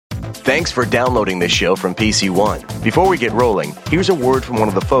Thanks for downloading this show from PC One. Before we get rolling, here's a word from one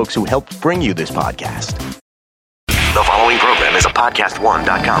of the folks who helped bring you this podcast. The following program is a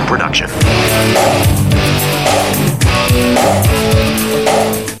PodcastOne.com production.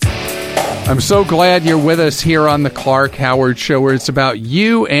 I'm so glad you're with us here on the Clark Howard Show, where it's about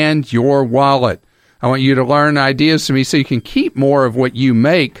you and your wallet. I want you to learn ideas from me so you can keep more of what you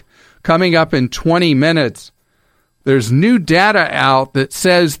make. Coming up in 20 minutes, there's new data out that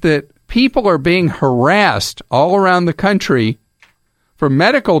says that people are being harassed all around the country for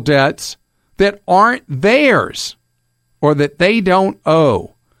medical debts that aren't theirs or that they don't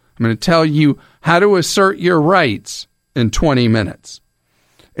owe. I'm going to tell you how to assert your rights in 20 minutes.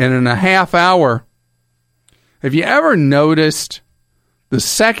 And in a half hour, have you ever noticed the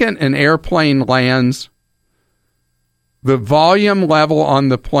second an airplane lands, the volume level on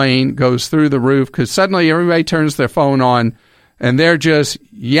the plane goes through the roof because suddenly everybody turns their phone on and they're just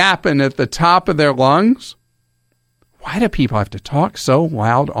yapping at the top of their lungs? Why do people have to talk so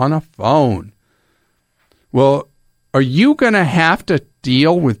loud on a phone? Well, are you going to have to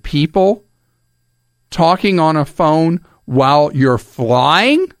deal with people talking on a phone while you're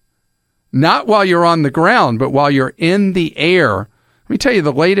flying? Not while you're on the ground, but while you're in the air. Let me tell you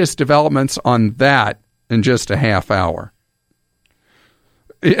the latest developments on that in just a half hour.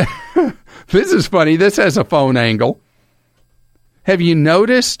 This is funny. This has a phone angle. Have you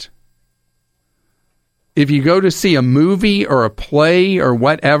noticed if you go to see a movie or a play or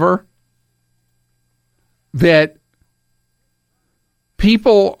whatever, that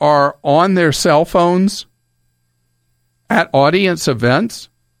people are on their cell phones at audience events?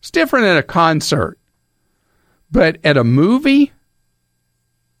 It's different at a concert. But at a movie?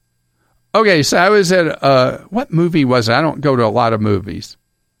 Okay, so I was at what movie was it? I don't go to a lot of movies.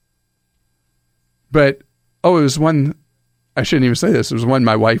 But, it was one, I shouldn't even say this, it was one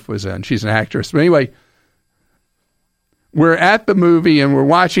my wife was in. She's an actress. But anyway, we're at the movie and we're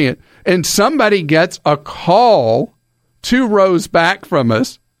watching it, and somebody gets a call 2 rows back from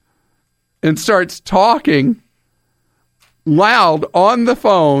us and starts talking loud on the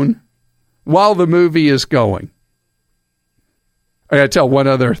phone while the movie is going. I got to tell one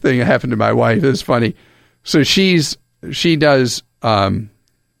other thing that happened to my wife. It's funny. So she does,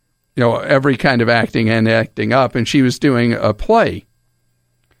 every kind of acting and acting up, and she was doing a play.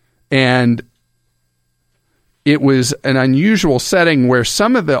 And it was an unusual setting where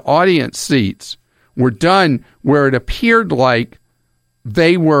some of the audience seats were done where it appeared like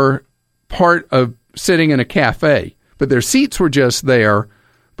they were part of sitting in a cafe, but their seats were just there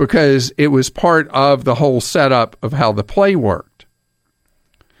because it was part of the whole setup of how the play worked.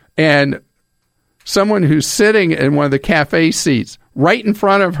 And someone who's sitting in one of the cafe seats right in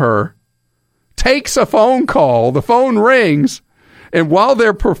front of her takes a phone call, the phone rings, and while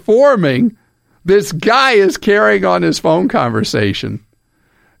they're performing, this guy is carrying on his phone conversation.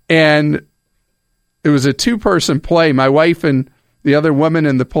 And it was a 2-person play. My wife and the other woman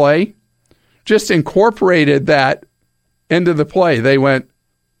in the play just incorporated that into the play. They went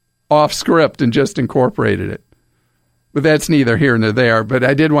off script and just incorporated it. But that's neither here nor there. But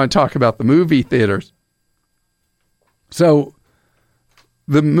I did want to talk about the movie theaters. So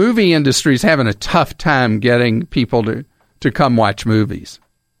the movie industry is having a tough time getting people to come watch movies.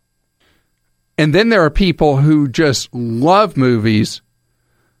 And then there are people who just love movies,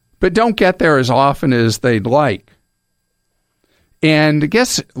 but don't get there as often as they'd like. And I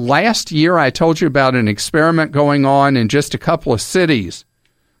guess last year I told you about an experiment going on in just a couple of cities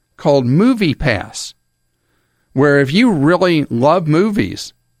called MoviePass, where if you really love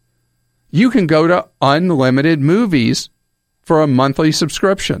movies, you can go to unlimited movies for a monthly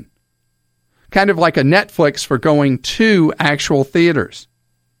subscription. Kind of like a Netflix for going to actual theaters.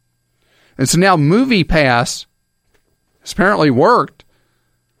 And so now MoviePass has apparently worked,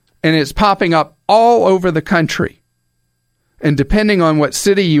 and it's popping up all over the country. And depending on what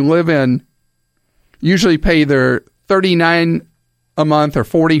city you live in, usually pay either $39 a month or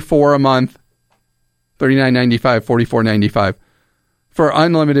 $44 a month, $39.95, $44.95 for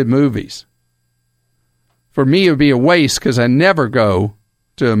unlimited movies. For me, it would be a waste because I never go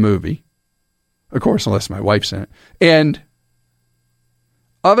to a movie. Of course, unless my wife's in it. And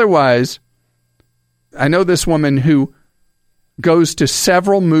otherwise, I know this woman who goes to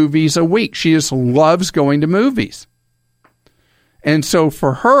several movies a week. She just loves going to movies. And so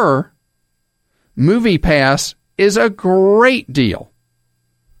for her, MoviePass is a great deal.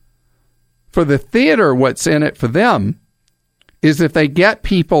 For the theater, what's in it for them is if they get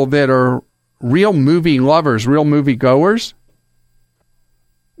people that are real movie lovers, real movie goers,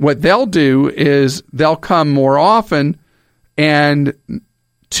 what they'll do is they'll come more often and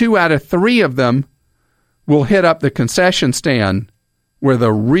 2 out of 3 of them will hit up the concession stand where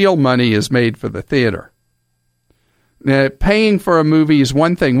the real money is made for the theater. Now, paying for a movie is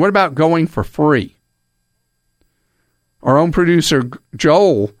one thing. What about going for free? Our own producer,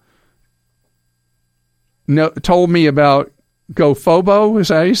 Joel, told me about GoFobo. Is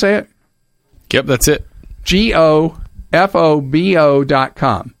that how you say it? Yep, that's it. GoFobo.com.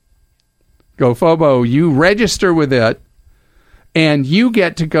 GoFobo, you register with it, and you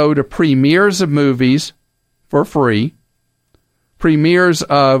get to go to premieres of movies for free, premieres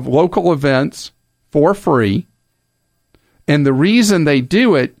of local events for free, and the reason they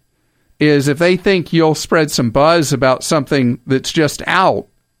do it is if they think you'll spread some buzz about something that's just out,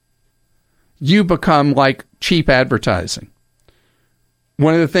 you become like cheap advertising.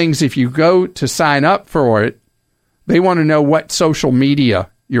 One of the things, if you go to sign up for it, they want to know what social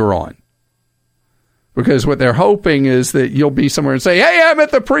media you're on. Because what they're hoping is that you'll be somewhere and say, hey, I'm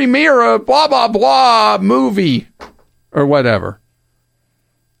at the premiere of blah, blah, blah movie or whatever.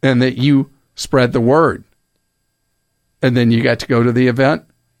 And that you spread the word. And then you got to go to the event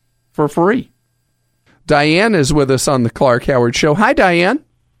for free. Diane is with us on the Clark Howard Show. Hi, Diane.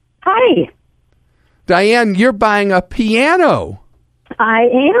 Hi. Diane, you're buying a piano. I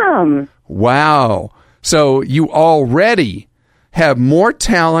am. Wow. So you already have more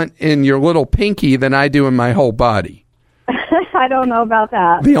talent in your little pinky than I do in my whole body. I don't know about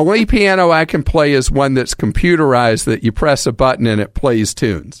that. The only piano I can play is one that's computerized that you press a button and it plays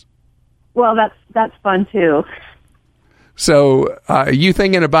tunes. Well, that's fun too. So are you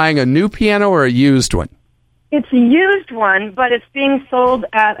thinking of buying a new piano or a used one? It's a used one, but it's being sold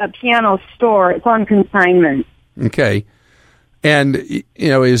at a piano store. It's on consignment. Okay. And, you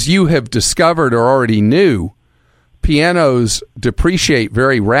know, as you have discovered or already knew, pianos depreciate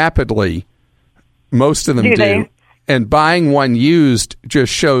very rapidly. Most of them do. And buying one used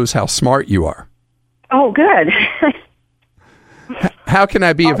just shows how smart you are. Oh, good. How can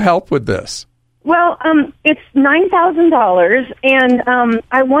I be of help with this? Well, it's $9,000, and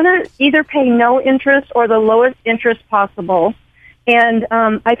I want to either pay no interest or the lowest interest possible. And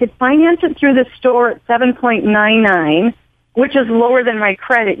I could finance it through the store at 7.99, which is lower than my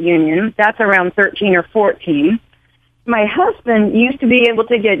credit union. That's around 13 or 14. My husband used to be able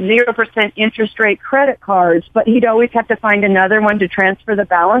to get 0% interest rate credit cards, but he'd always have to find another one to transfer the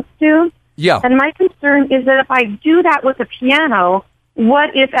balance to. Yeah. And my concern is that if I do that with a piano,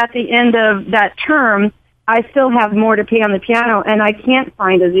 what if at the end of that term, I still have more to pay on the piano and I can't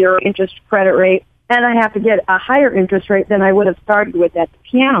find a 0 interest credit rate and I have to get a higher interest rate than I would have started with at the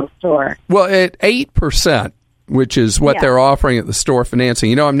piano store? Well, at 8%, which is what they're offering at the store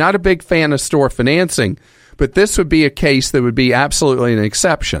financing. You know, I'm not a big fan of store financing, but this would be a case that would be absolutely an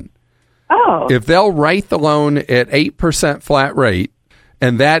exception. Oh. If they'll write the loan at 8% flat rate,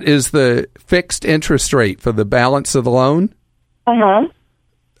 and that is the fixed interest rate for the balance of the loan,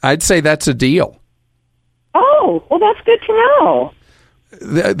 I'd say that's a deal. Oh, well, that's good to know.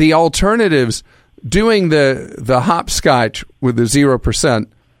 The alternatives, doing the hopscotch with the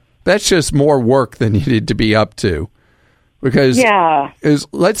 0%, that's just more work than you need to be up to. Because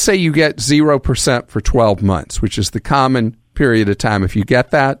let's say you get 0% for 12 months, which is the common period of time. If you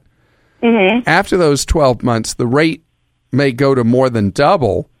get that, after those 12 months, the rate may go to more than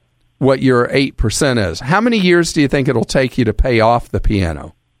double what your 8% is. How many years do you think it'll take you to pay off the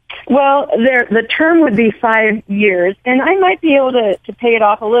piano? Well, the term would be 5 years, and I might be able to pay it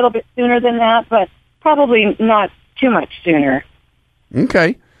off a little bit sooner than that, but probably not too much sooner.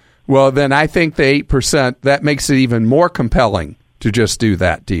 Okay. Well, then I think the 8%, that makes it even more compelling to just do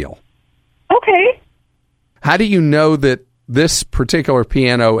that deal. Okay. How do you know that this particular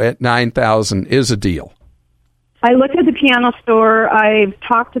piano at $9,000 is a deal? I looked at the piano store. I've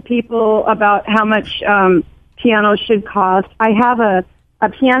talked to people about how much pianos should cost. I have a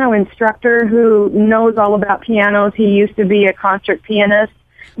piano instructor who knows all about pianos. He used to be a concert pianist.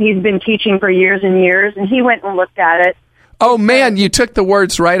 He's been teaching for years and years, and he went and looked at it. Oh man, you took the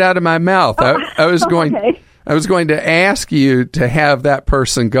words right out of my mouth. I was going to ask you to have that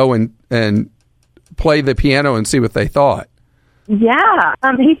person go and play the piano and see what they thought. Yeah,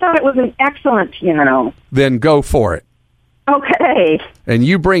 he thought it was an excellent piano. Then go for it. Okay. And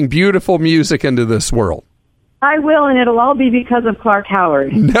you bring beautiful music into this world. I will, and it'll all be because of Clark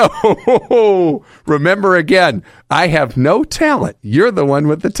Howard. No. Remember again, I have no talent. You're the one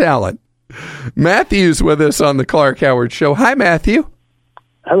with the talent. Matthew's with us on the Clark Howard Show. Hi, Matthew.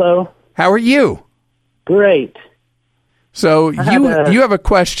 Hello. How are you? Great. So you have a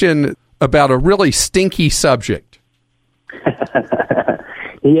question about a really stinky subject.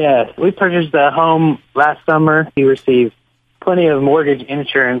 Yes. We purchased a home last summer. We received plenty of mortgage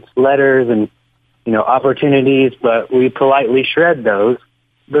insurance letters and, opportunities, but we politely shred those.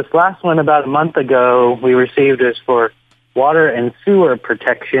 This last one about a month ago we received is for water and sewer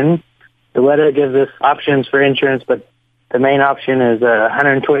protection. The letter gives us options for insurance, but the main option is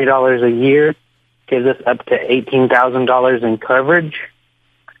 $120 a year. Gives us up to $18,000 in coverage.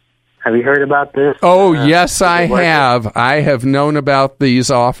 Have you heard about this? Oh, yes, I have. I have known about these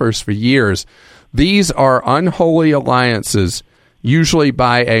offers for years. These are unholy alliances, usually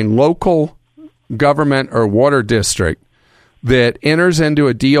by a local government or water district, that enters into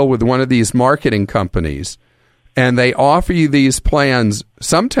a deal with one of these marketing companies, and they offer you these plans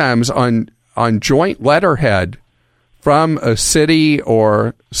sometimes on joint letterhead from a city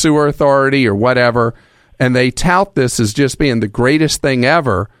or sewer authority or whatever, and they tout this as just being the greatest thing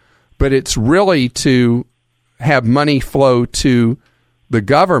ever, but it's really to have money flow to the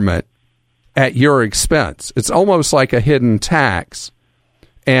government at your expense. It's almost like a hidden tax.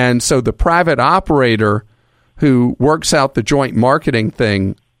 And so the private operator who works out the joint marketing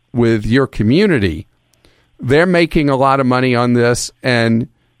thing with your community, they're making a lot of money on this, and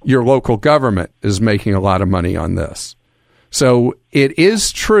your local government is making a lot of money on this. So it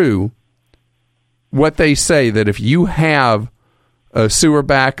is true what they say, that if you have a sewer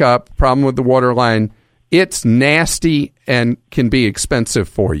backup, problem with the water line, it's nasty and can be expensive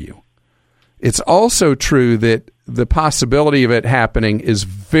for you. It's also true that the possibility of it happening is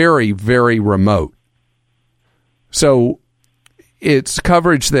very, very remote. So it's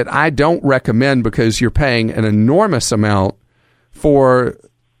coverage that I don't recommend because you're paying an enormous amount for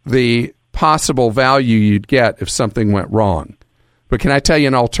the possible value you'd get if something went wrong. But can I tell you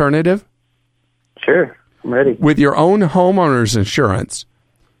an alternative? Sure, I'm ready. With your own homeowner's insurance,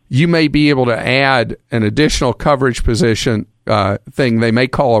 you may be able to add an additional coverage position thing they may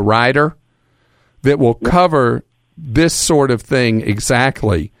call a rider that will cover this sort of thing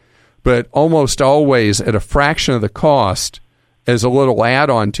exactly, but almost always at a fraction of the cost as a little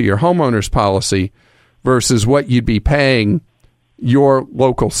add-on to your homeowner's policy versus what you'd be paying your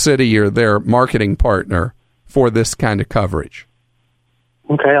local city or their marketing partner for this kind of coverage.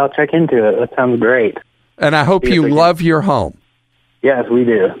 Okay, I'll check into it. That sounds great. And I hope you love your home. Yes, we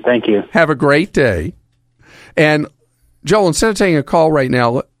do. Thank you. Have a great day. And Joel, instead of taking a call right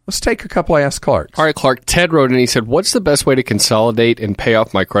now, let's take a couple of Ask Clarks. All right, Clark. Ted wrote in, he said, what's the best way to consolidate and pay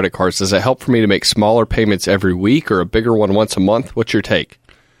off my credit cards? Does it help for me to make smaller payments every week or a bigger one once a month? What's your take?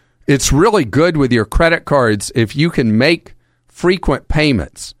 It's really good with your credit cards if you can make frequent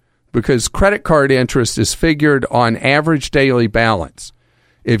payments, because credit card interest is figured on average daily balance.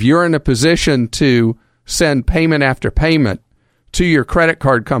 If you're in a position to send payment after payment to your credit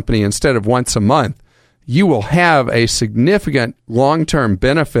card company instead of once a month, you will have a significant long-term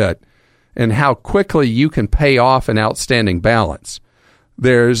benefit in how quickly you can pay off an outstanding balance.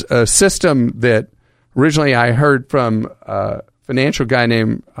 There's a system that originally I heard from a financial guy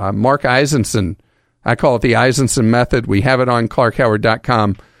named Mark Eisenson. I call it the Eisenson method. We have it on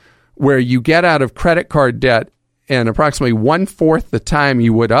ClarkHoward.com, where you get out of credit card debt in approximately 1/4 the time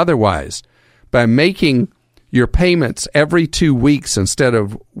you would otherwise by making your payments every 2 weeks instead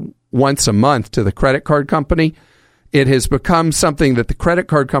of once a month to the credit card company. It has become something that the credit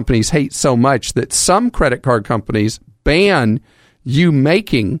card companies hate so much that some credit card companies ban you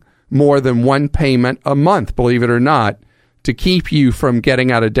making more than one payment a month, believe it or not, to keep you from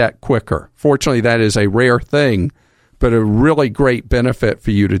getting out of debt quicker. Fortunately, that is a rare thing, but a really great benefit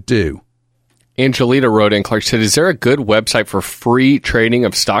for you to do. Angelita wrote in, Clark said, is there a good website for free trading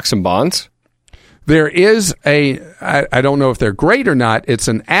of stocks and bonds? There is I don't know if they're great or not. It's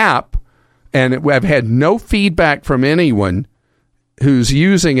an app, and I've had no feedback from anyone who's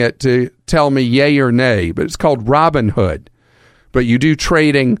using it to tell me yay or nay, but it's called Robinhood. But you do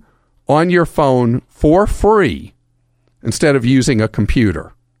trading on your phone for free instead of using a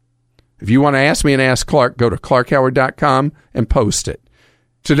computer. If you want to ask me and ask Clark, go to ClarkHoward.com and post it.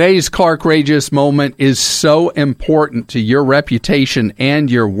 Today's Clarkrageous moment is so important to your reputation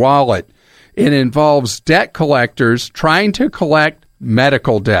and your wallet. It involves debt collectors trying to collect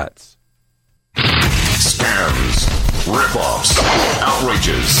medical debts. Scams, ripoffs,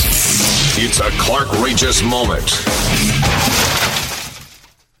 outrages. It's a Clarkrageous moment.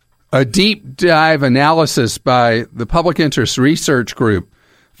 A deep dive analysis by the Public Interest Research Group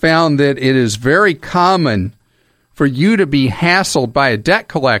found that it is very common for you to be hassled by a debt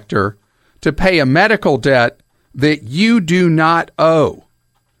collector to pay a medical debt that you do not owe.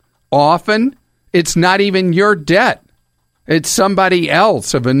 Often, it's not even your debt. It's somebody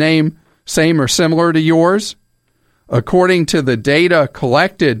else of a name same or similar to yours. According to the data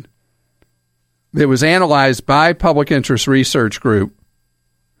collected that was analyzed by Public Interest Research Group,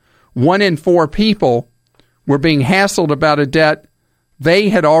 1 in 4 people were being hassled about a debt they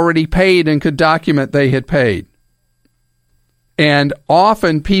had already paid and could document they had paid. And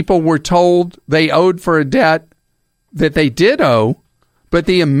often people were told they owed for a debt that they did owe, but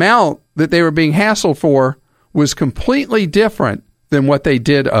the amount that they were being hassled for was completely different than what they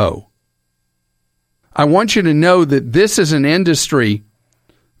did owe. I want you to know that this is an industry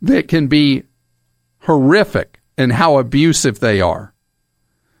that can be horrific in how abusive they are.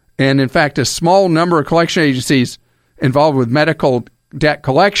 And in fact, a small number of collection agencies involved with medical debt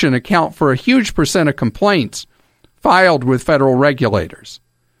collection account for a huge percent of complaints filed with federal regulators.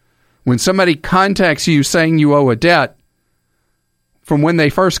 When somebody contacts you saying you owe a debt, from when they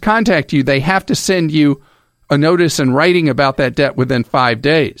first contact you, they have to send you a notice in writing about that debt within 5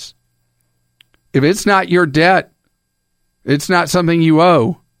 days. If it's not your debt, it's not something you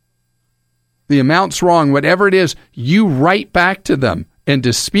owe, the amount's wrong, whatever it is, you write back to them and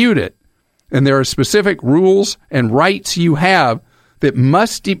dispute it. And there are specific rules and rights you have that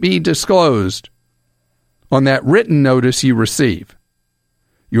must be disclosed on that written notice you receive.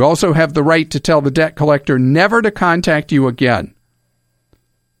 You also have the right to tell the debt collector never to contact you again.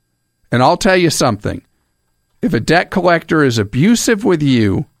 And I'll tell you something. If a debt collector is abusive with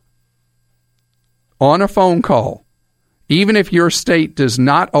you on a phone call, even if your state does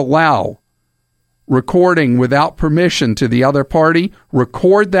not allow recording without permission to the other party,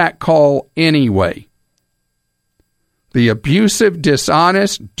 record that call anyway. The abusive,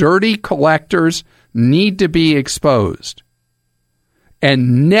 dishonest, dirty collectors need to be exposed.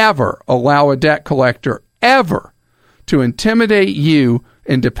 And never allow a debt collector ever to intimidate you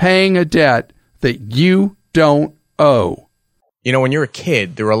into paying a debt that you don't owe. You know, when you're a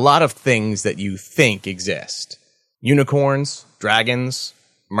kid, there are a lot of things that you think exist. Unicorns, dragons,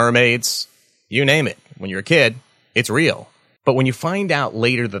 mermaids, you name it. When you're a kid, it's real. But when you find out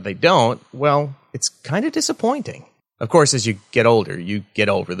later that they don't, well, it's kind of disappointing. Of course, as you get older, you get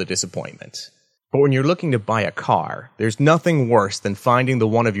over the disappointment. But when you're looking to buy a car, there's nothing worse than finding the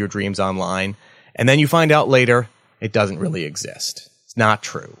one of your dreams online, and then you find out later it doesn't really exist. It's not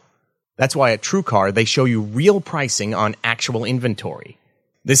true. That's why at TrueCar, they show you real pricing on actual inventory.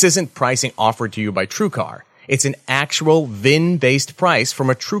 This isn't pricing offered to you by TrueCar. It's an actual VIN-based price from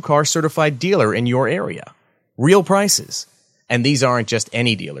a TrueCar certified dealer in your area. Real prices. And these aren't just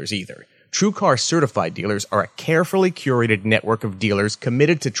any dealers either. TrueCar certified dealers are a carefully curated network of dealers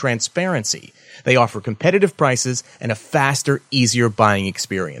committed to transparency. They offer competitive prices and a faster, easier buying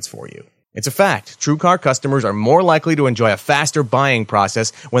experience for you. It's a fact. TrueCar customers are more likely to enjoy a faster buying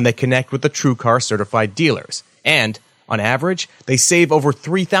process when they connect with the TrueCar certified dealers. And, on average, they save over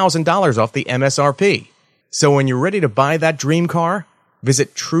 $3,000 off the MSRP. So when you're ready to buy that dream car,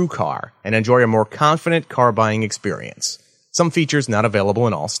 visit TrueCar and enjoy a more confident car buying experience. Some features not available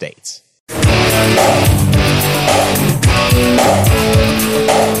in all states.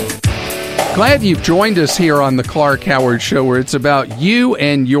 Glad you've joined us here on the Clark Howard Show, where it's about you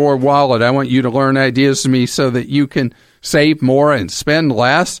and your wallet. I want you to learn ideas from me so that you can save more and spend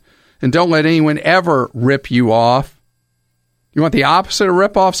less, and don't let anyone ever rip you off. You want the opposite of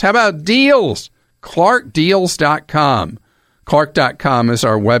rip-offs? How about deals? ClarkDeals.com. Clark.com is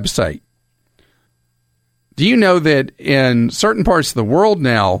our website. Do you know that in certain parts of the world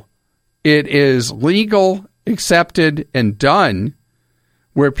now, it is legal, accepted, and done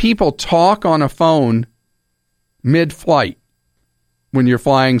where people talk on a phone mid-flight when you're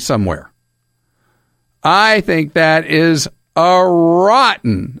flying somewhere? I think that is a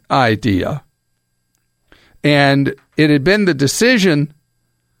rotten idea. And it had been the decision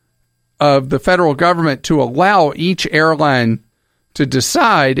of the federal government to allow each airline to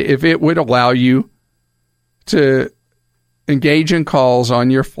decide if it would allow you to engage in calls on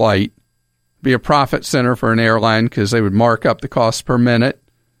your flight, be a profit center for an airline because they would mark up the cost per minute.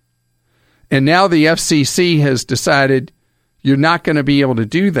 And now the FCC has decided you're not going to be able to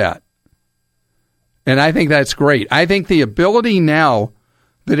do that. And I think that's great. I think the ability now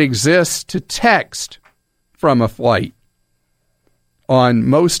that exists to text from a flight on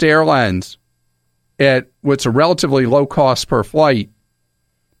most airlines at what's a relatively low cost per flight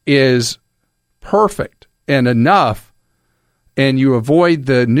is perfect and enough, and you avoid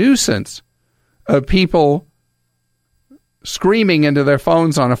the nuisance of people screaming into their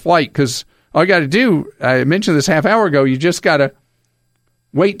phones on a flight, because all you got to do, I mentioned this half hour ago, you just got to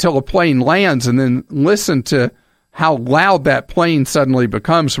wait till a plane lands and then listen to how loud that plane suddenly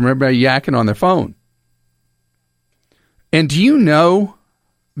becomes from everybody yakking on their phone. And do you know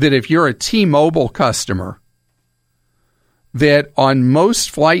that if you're a T-Mobile customer, that on most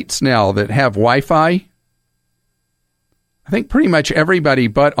flights now that have Wi-Fi, I think pretty much everybody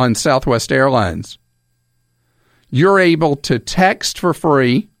but on Southwest Airlines, you're able to text for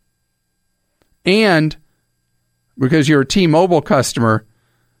free, and because you're a T-Mobile customer,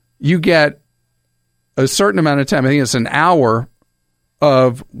 you get a certain amount of time, I think it's an hour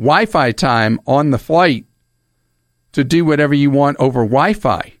of Wi-Fi time on the flight to do whatever you want over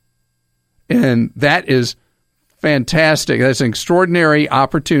Wi-Fi. And that is fantastic. That's an extraordinary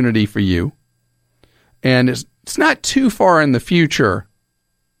opportunity for you. And it's not too far in the future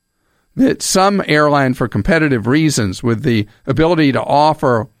that some airline, for competitive reasons, with the ability to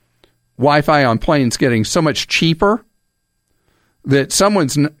offer Wi-Fi on planes getting so much cheaper, that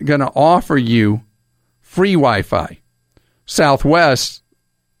someone's going to offer you free Wi-Fi. Southwest,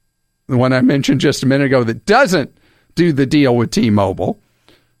 the one I mentioned just a minute ago, that doesn't do the deal with T-Mobile,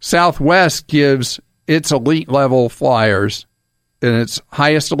 Southwest gives its elite level flyers in its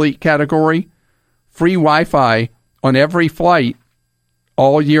highest elite category free Wi-Fi on every flight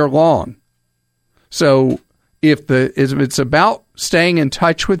all year long. So if it's about staying in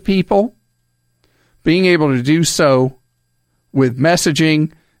touch with people, being able to do so with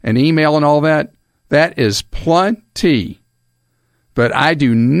messaging and email and all that, that is plenty. But I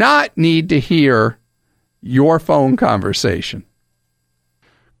do not need to hear your phone conversation.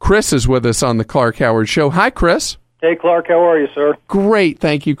 Chris is with us on the Clark Howard Show. Hi, Chris. Hey, Clark. How are you, sir? Great.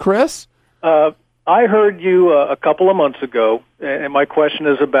 Thank you, Chris. I heard you a couple of months ago, and my question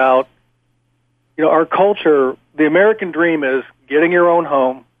is about, our culture. The American dream is getting your own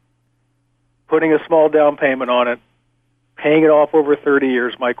home, putting a small down payment on it, paying it off over 30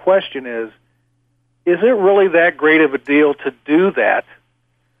 years. My question is it really that great of a deal to do that,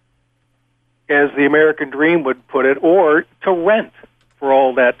 as the American dream would put it, or to rent for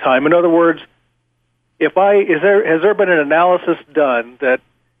all that time? In other words, has there been an analysis done that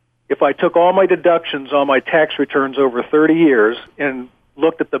if I took all my deductions on my tax returns over 30 years and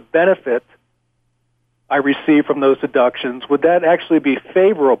looked at the benefit I receive from those deductions, would that actually be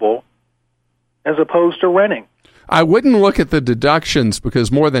favorable as opposed to renting? I wouldn't look at the deductions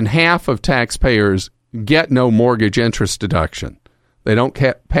because more than half of taxpayers get no mortgage interest deduction. They don't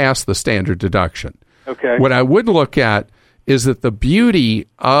pass the standard deduction. Okay. What I would look at is that the beauty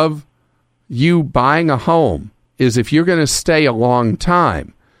of you buying a home is if you're going to stay a long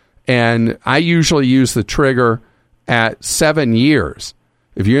time, and I usually use the trigger at 7 years.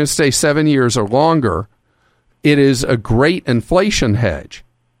 If you're going to stay 7 years or longer, it is a great inflation hedge.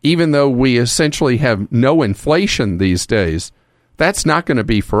 Even though we essentially have no inflation these days, that's not going to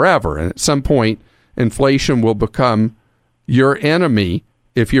be forever. And at some point, inflation will become your enemy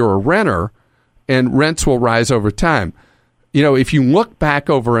if you're a renter, and rents will rise over time. If you look back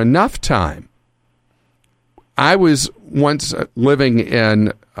over enough time, I was once living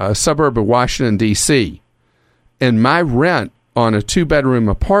in a suburb of Washington, D.C., and my rent on a 2-bedroom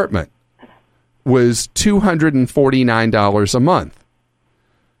apartment was $249 a month.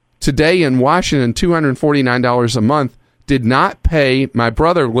 Today in Washington, $249 a month did not pay. My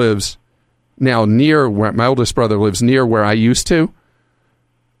brother lives now near where my oldest brother lives near where I used to.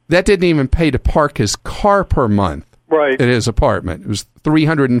 That didn't even pay to park his car per month. Right. At his apartment. It was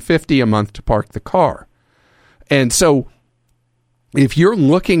 $350 a month to park the car. And so if you're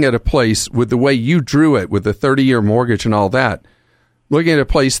looking at a place with the way you drew it with the 30-year mortgage and all that, looking at a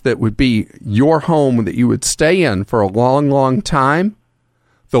place that would be your home that you would stay in for a long, long time,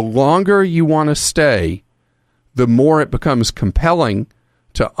 the longer you want to stay, the more it becomes compelling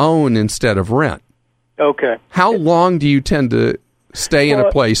to own instead of rent. Okay. How long do you tend to stay in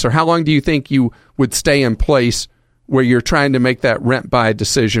a place, or how long do you think you would stay in place where you're trying to make that rent-buy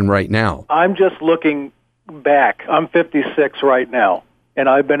decision right now? I'm just looking back. I'm 56 right now, and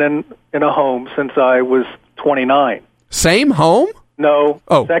I've been in a home since I was 29. Same home? No,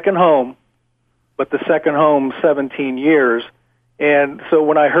 Oh. Second home, but the second home 17 years. And so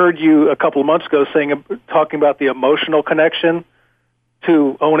when I heard you a couple of months ago talking about the emotional connection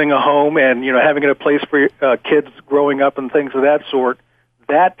to owning a home and having a place for kids growing up and things of that sort,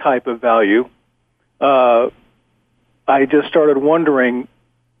 that type of value, I just started wondering: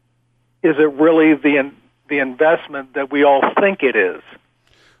 is it really the investment that we all think it is?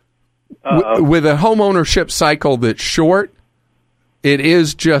 With a home ownership cycle that's short, it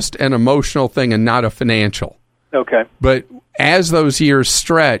is just an emotional thing and not a financial. Okay. But as those years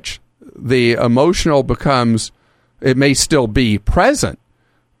stretch, the emotional becomes, it may still be present,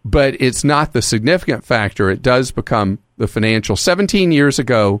 but it's not the significant factor. It does become the financial. 17 years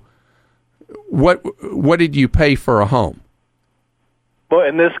ago, what did you pay for a home? Well,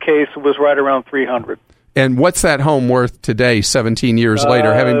 in this case, it was right around $300. And what's that home worth today, 17 years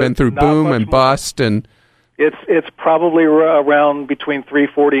later, having been through boom and bust? And it's probably around between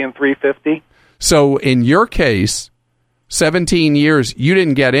 $340 and $350. So in your case, 17 years, you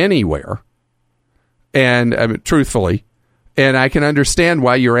didn't get anywhere. And truthfully, and I can understand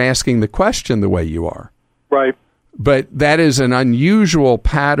why you're asking the question the way you are. Right. But that is an unusual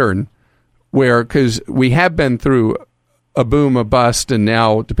pattern where, because we have been through a boom, a bust, and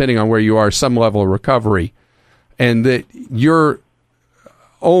now, depending on where you are, some level of recovery, and that you're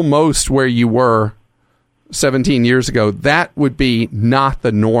almost where you were 17 years ago. That would be not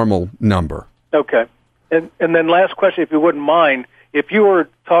the normal number. Okay. And then last question, if you wouldn't mind, if you were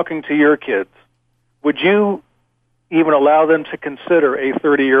talking to your kids, would you even allow them to consider a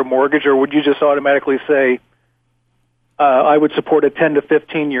 30-year mortgage, or would you just automatically say, I would support a 10 to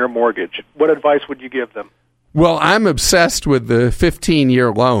 15-year mortgage? What advice would you give them? Well, I'm obsessed with the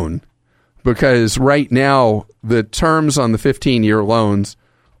 15-year loan because right now the terms on the 15-year loans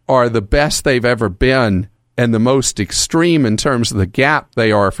are the best they've ever been and the most extreme in terms of the gap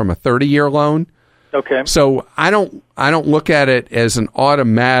they are from a 30-year loan. Okay. So I don't look at it as an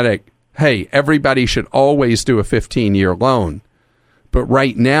automatic, hey, everybody should always do a 15-year loan. But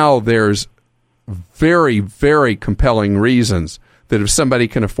right now there's very, very compelling reasons that if somebody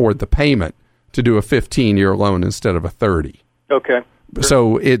can afford the payment, to do a 15-year loan instead of a 30. Okay.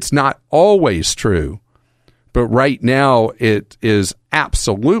 So it's not always true, but right now it is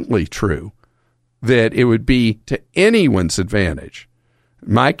absolutely true that it would be to anyone's advantage,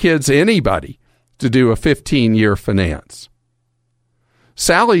 my kids, anybody, to do a 15-year finance.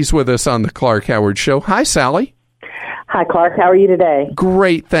 Sally's with us on the Clark Howard Show. Hi, Sally. Hi, Clark. How are you today?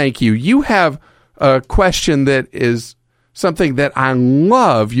 Great, thank you. You have a question that is something that I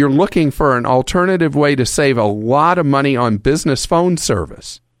love. You're looking for an alternative way to save a lot of money on business phone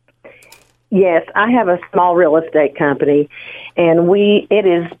service. Yes, I have a small real estate company, and it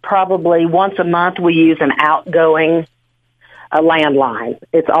is probably once a month we use an outgoing landline.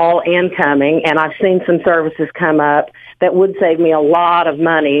 It's all incoming, and I've seen some services come up that would save me a lot of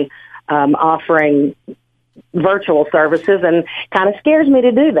money offering virtual services, and kind of scares me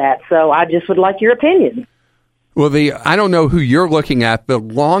to do that. So I just would like your opinion. Well, I don't know who you're looking at. The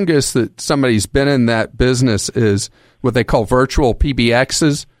longest that somebody's been in that business is what they call virtual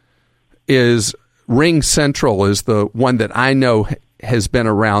PBXs. Is Ring Central is the one that I know has been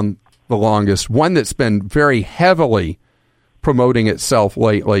around the longest. One that's been very heavily promoting itself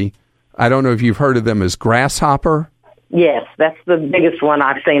lately. I don't know if you've heard of them as Grasshopper. Yes, that's the biggest one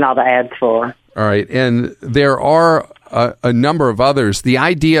I've seen all the ads for. All right, and there are a number of others. The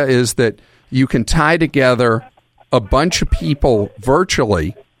idea is that you can tie together a bunch of people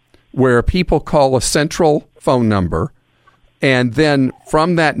virtually where people call a central phone number, and then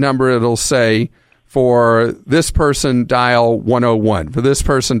from that number it'll say, for this person dial 101, for this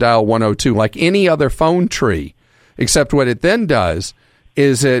person dial 102, like any other phone tree, except what it then does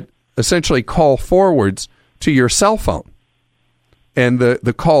is it essentially call forwards to your cell phone, and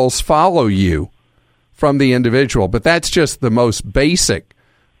the calls follow you from the individual. But that's just the most basic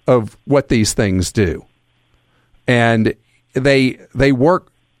of what these things do. And they work.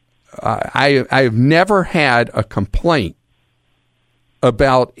 I've never had a complaint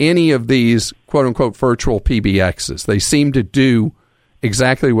about any of these quote unquote virtual PBXs. They seem to do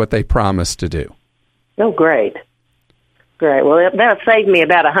exactly what they promise to do. Oh, great. Great. Well, that'll save me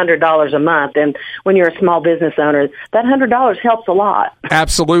about $100 a month. And when you're a small business owner, that $100 helps a lot.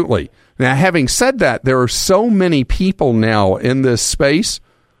 Absolutely. Now, having said that, there are so many people now in this space.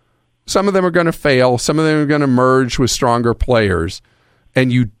 Some of them are going to fail. Some of them are going to merge with stronger players.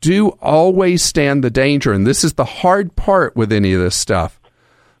 And you do always stand the danger. And this is the hard part with any of this stuff,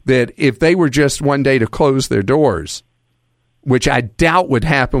 that if they were just one day to close their doors, which I doubt would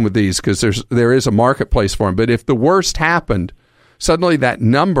happen with these because there is a marketplace for them. But if the worst happened, suddenly that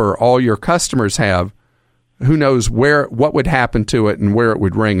number all your customers have, who knows what would happen to it and where it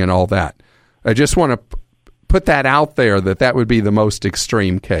would ring and all that. I just want to put that out there that would be the most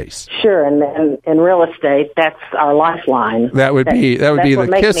extreme case. Sure, and in real estate, that's our lifeline. That would be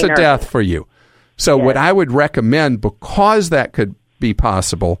the kiss of death for you. So what I would recommend, because that could be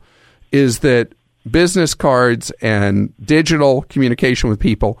possible, is that business cards and digital communication with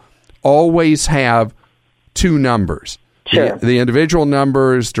people always have two numbers. Sure. The individual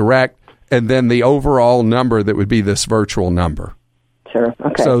number is direct, and then the overall number that would be this virtual number. Sure.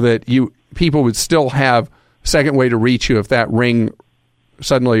 Okay. So that people would still have a second way to reach you if that ring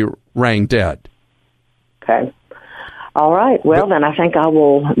suddenly rang dead. Okay. All right. Well, then I think I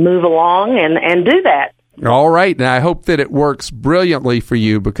will move along and do that. All right. And I hope that it works brilliantly for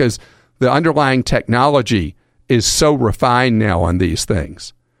you, because the underlying technology is so refined now on these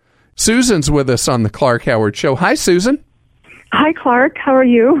things. Susan's with us on the Clark Howard Show. Hi, Susan. Hi, Clark. How are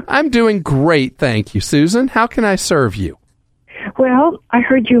you? I'm doing great, thank you, Susan. How can I serve you? Well, I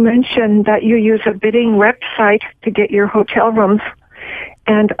heard you mention that you use a bidding website to get your hotel rooms,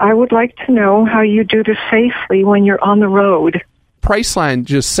 and I would like to know how you do this safely when you're on the road. Priceline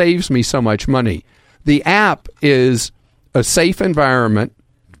just saves me so much money. The app is a safe environment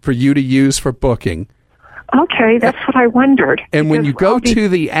for you to use for booking. Okay, that's what I wondered. And when you go to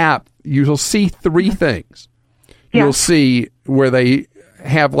the app, you'll see three things. Yes. You'll see where they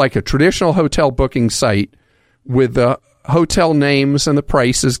have like a traditional hotel booking site with the hotel names and the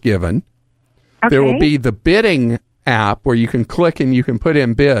prices given. Okay. There will be the bidding app where you can click and you can put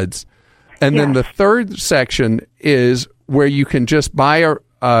in bids. And then the third section is where you can just buy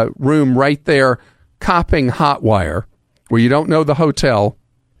a room right there, copying Hotwire, where you don't know the hotel.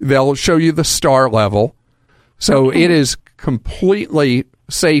 They'll show you the star level. So it is completely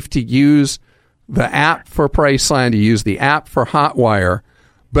safe to use the app for Priceline, to use the app for Hotwire.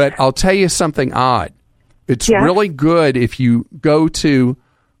 But I'll tell you something odd. It's really good if you go to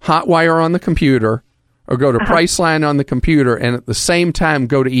Hotwire on the computer or go to Priceline on the computer and at the same time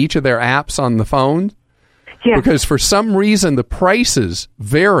go to each of their apps on the phone. Yes. Because for some reason the prices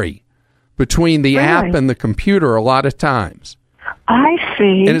vary between the app and the computer a lot of times. I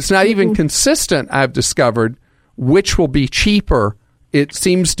see. And it's not even consistent, I've discovered, which will be cheaper. It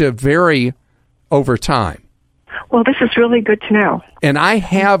seems to vary over time. Well, this is really good to know. And I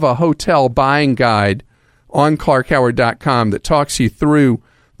have a hotel buying guide on ClarkHoward.com that talks you through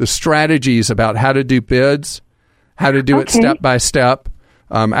the strategies about how to do bids, how to do it step by step.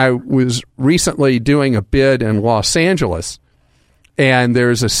 I was recently doing a bid in Los Angeles, and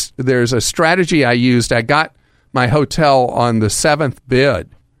there's a strategy I used. I got my hotel on the 7th bid,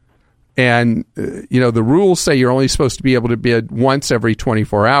 and the rules say you're only supposed to be able to bid once every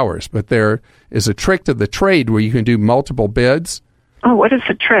 24 hours, but there is a trick to the trade where you can do multiple bids. Oh, what is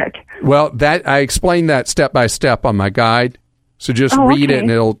the trick? Well, that I explained that step by step on my guide, so just read it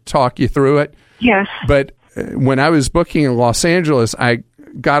and it'll talk you through it. Yes. But when I was booking in Los Angeles, I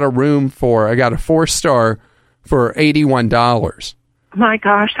got a 4-star for $81. My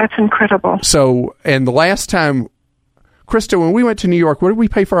gosh, that's incredible. So, and the last time, Krista, when we went to New York, what did we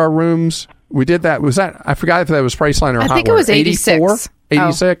pay for our rooms? We did that. Was that, I forgot if that was Priceline or Hotwire. I think it was 86.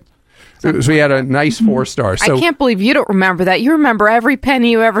 86? So we had a nice 4-star. So I can't believe you don't remember that. You remember every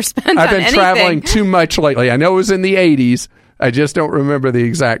penny you ever spent I've on been anything. traveling too much lately. I know it was in the 80s. I just don't remember the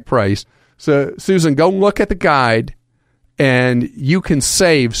exact price. So, Susan, go look at the guide, and you can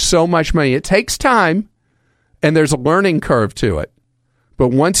save so much money. It takes time, and there's a learning curve to it. But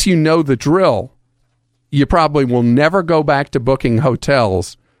once you know the drill, you probably will never go back to booking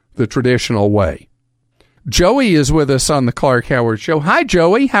hotels the traditional way. Joey is with us on the Clark Howard Show. Hi,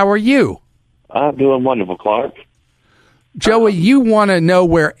 Joey. How are you? I'm doing wonderful, Clark. Joey, you want to know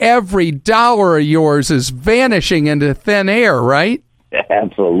where every dollar of yours is vanishing into thin air, right?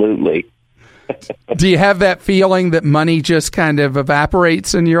 Absolutely. Do you have that feeling that money just kind of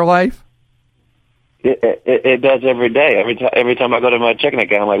evaporates in your life? It does every day. Every time I go to my checking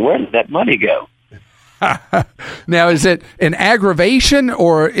account, I'm like, where did that money go? Now, is it an aggravation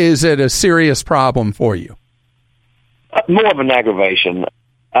or is it a serious problem for you? More of an aggravation.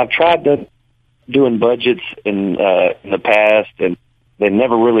 I've tried doing budgets in the past, and they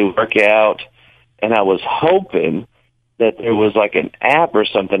never really work out. And I was hoping that there was like an app or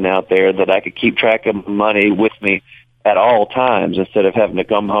something out there that I could keep track of money with me at all times instead of having to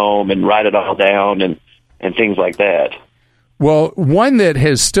come home and write it all down and things like that. Well, one that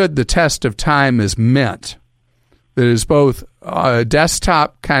has stood the test of time is Mint. That is both a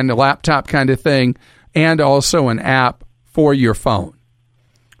desktop kind of laptop kind of thing and also an app for your phone.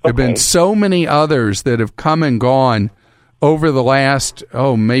 There have been so many others that have come and gone over the last,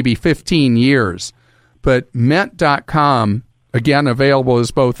 maybe 15 years. But Mint.com, again, available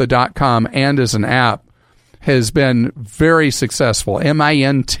as both a .com and as an app, has been very successful,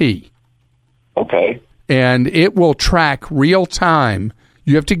 MINT. Okay. And it will track real time.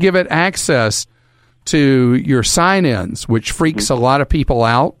 You have to give it access to your sign-ins, which freaks a lot of people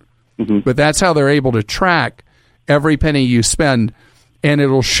out. But that's how they're able to track every penny you spend. And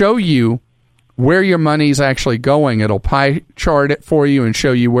it'll show you where your money's actually going. It'll pie chart it for you and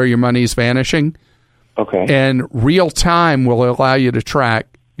show you where your money's vanishing. Okay. And real time will allow you to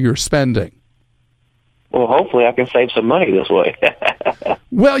track your spending. Well, hopefully I can save some money this way.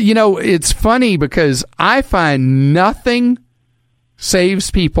 Well, it's funny because I find nothing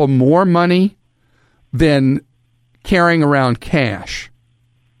saves people more money than carrying around cash.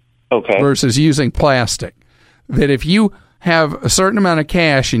 versus using plastic. That if you have a certain amount of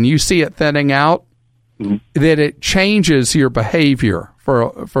cash and you see it thinning out, that it changes your behavior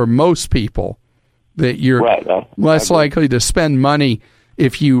for most people, that you're less likely to spend money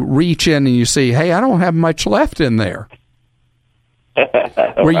if you reach in and you see, hey, I don't have much left in there.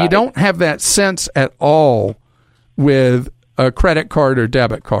 Where you don't have that sense at all with a credit card or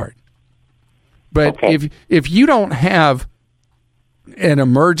debit card. But if you don't have an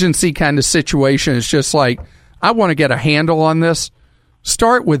emergency kind of situation, it's just like, I want to get a handle on this,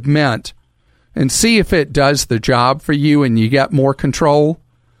 start with Mint and see if it does the job for you and you get more control.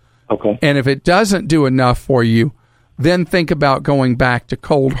 And if it doesn't do enough for you, then think about going back to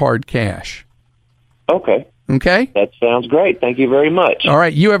cold, hard cash. Okay? That sounds great. Thank you very much. All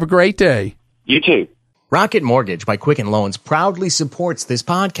right. You have a great day. You too. Rocket Mortgage by Quicken Loans proudly supports this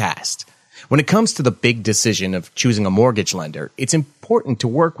podcast. When it comes to the big decision of choosing a mortgage lender, it's important to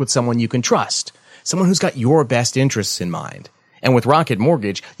work with someone you can trust, someone who's got your best interests in mind. And with Rocket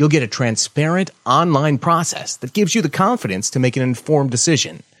Mortgage, you'll get a transparent online process that gives you the confidence to make an informed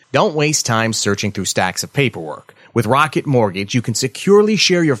decision. Don't waste time searching through stacks of paperwork. With Rocket Mortgage, you can securely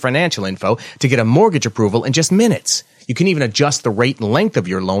share your financial info to get a mortgage approval in just minutes. You can even adjust the rate and length of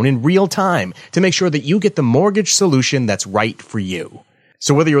your loan in real time to make sure that you get the mortgage solution that's right for you.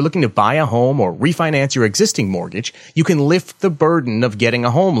 So whether you're looking to buy a home or refinance your existing mortgage, you can lift the burden of getting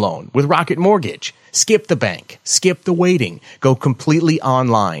a home loan with Rocket Mortgage. Skip the bank. Skip the waiting. Go completely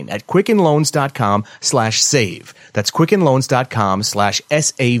online at quickenloans.com/save. That's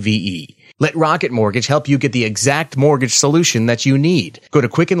quickenloans.com/SAVE. Let Rocket Mortgage help you get the exact mortgage solution that you need. Go to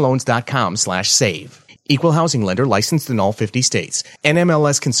quickenloans.com/save. Equal housing lender licensed in all 50 states.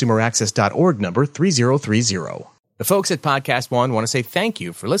 NMLSconsumeraccess.org number 3030. The folks at Podcast One want to say thank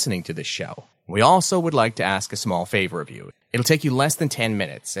you for listening to this show. We also would like to ask a small favor of you. It'll take you less than 10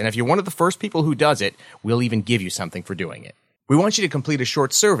 minutes, and if you're one of the first people who does it, we'll even give you something for doing it. We want you to complete a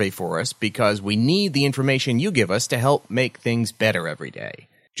short survey for us because we need the information you give us to help make things better every day.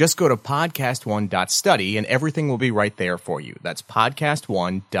 Just go to podcastone.study and everything will be right there for you. That's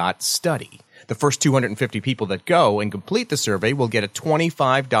podcastone.study. The first 250 people that go and complete the survey will get a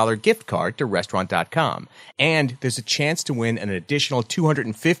 $25 gift card to restaurant.com. And there's a chance to win an additional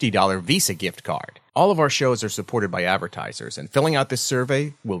 $250 Visa gift card. All of our shows are supported by advertisers, and filling out this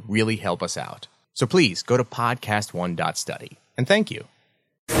survey will really help us out. So please go to podcastone.study. And thank you.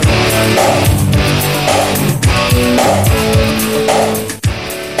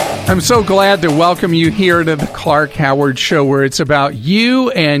 I'm so glad to welcome you here to the Clark Howard Show, where it's about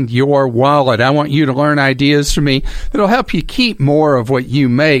you and your wallet. I want you to learn ideas from me that'll help you keep more of what you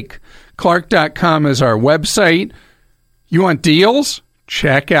make. Clark.com is our website. You want deals?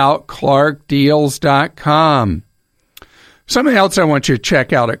 Check out clarkdeals.com. Something else I want you to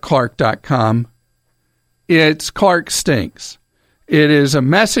check out at Clark.com. It's Clark Stinks. It is a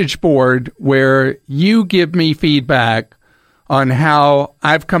message board where you give me feedback on how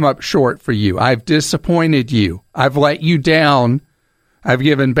I've come up short for you. I've disappointed you. I've let you down. I've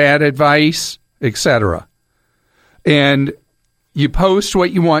given bad advice, etc. And you post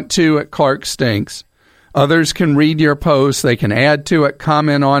what you want to at Clark Stinks. Others can read your post. They can add to it,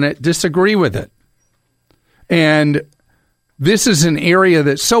 comment on it, disagree with it. And this is an area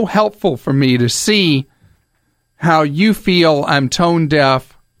that's so helpful for me to see how you feel I'm tone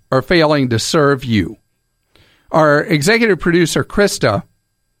deaf or failing to serve you. Our executive producer, Krista,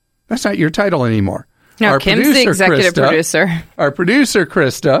 that's not your title anymore. No, our Kim's the executive producer. Our producer,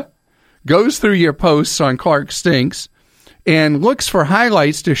 Krista, goes through your posts on Clark Stinks and looks for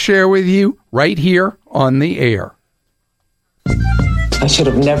highlights to share with you right here on the air. I should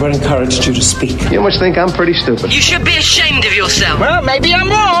have never encouraged you to speak. You must think I'm pretty stupid. You should be ashamed of yourself. Well, maybe I'm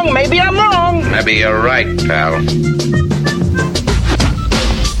wrong. Maybe I'm wrong. Maybe you're right, pal.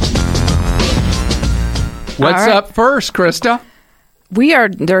 What's up first, Krista?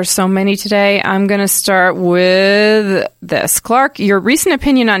 There's so many today. I'm going to start with this. Clark, your recent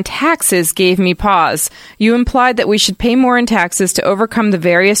opinion on taxes gave me pause. You implied that we should pay more in taxes to overcome the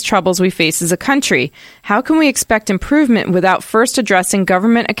various troubles we face as a country. How can we expect improvement without first addressing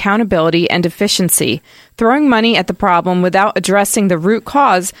government accountability and efficiency? Throwing money at the problem without addressing the root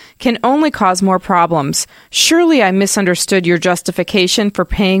cause can only cause more problems. Surely I misunderstood your justification for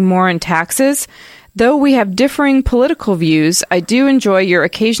paying more in taxes. Though we have differing political views, I do enjoy your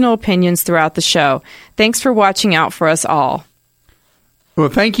occasional opinions throughout the show. Thanks for watching out for us all. Well,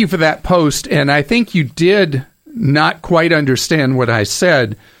 thank you for that post, and I think you did not quite understand what I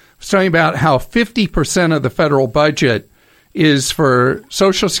said. I was talking about how 50% of the federal budget is for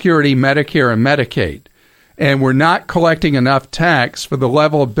Social Security, Medicare, and Medicaid. And we're not collecting enough tax for the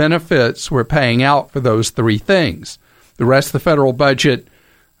level of benefits we're paying out for those three things. The rest of the federal budget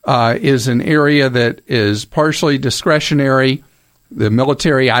is an area that is partially discretionary. The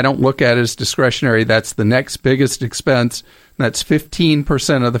military, I don't look at as discretionary. That's the next biggest expense. That's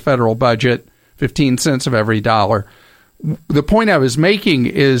 15% of the federal budget, 15 cents of every dollar. The point I was making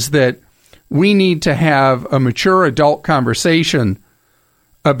is that we need to have a mature adult conversation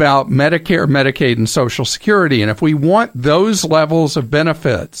about Medicare, Medicaid, and Social Security. And if we want those levels of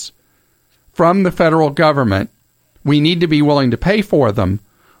benefits from the federal government, we need to be willing to pay for them,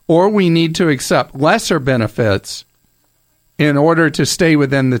 or we need to accept lesser benefits in order to stay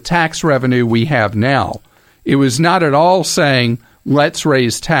within the tax revenue we have now. It was not at all saying, let's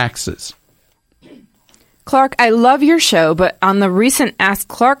raise taxes. Clark, I love your show, but on the recent Ask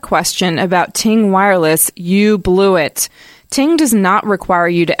Clark question about Ting Wireless, you blew it. Ting does not require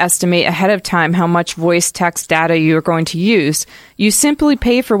you to estimate ahead of time how much voice text data you are going to use. You simply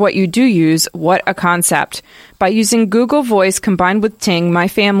pay for what you do use. What a concept. By using Google Voice combined with Ting, my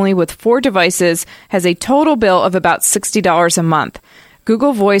family with 4 devices has a total bill of about $60 a month.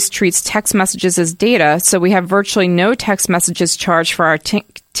 Google Voice treats text messages as data, so we have virtually no text messages charged for our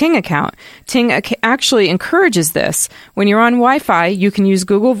Ting account. Ting actually encourages this. When you're on Wi-Fi, you can use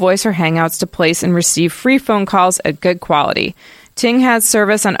Google Voice or Hangouts to place and receive free phone calls at good quality. Ting has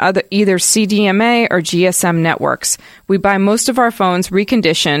service on either CDMA or GSM networks. We buy most of our phones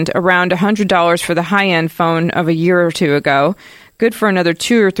reconditioned, around $100 for the high-end phone of a year or two ago, good for another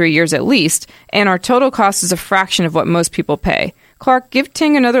 2 or 3 years at least, and our total cost is a fraction of what most people pay. Clark, give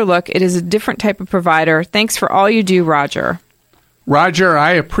Ting another look. It is a different type of provider. Thanks for all you do, Roger. Roger,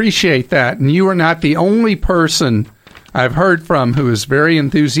 I appreciate that. And you are not the only person I've heard from who is very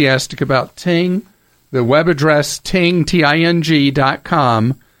enthusiastic about Ting. The web address, ting.com.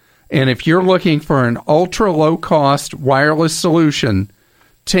 And if you're looking for an ultra-low-cost wireless solution,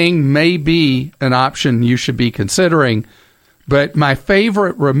 Ting may be an option you should be considering. But my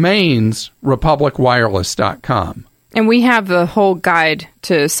favorite remains republicwireless.com. And we have the whole guide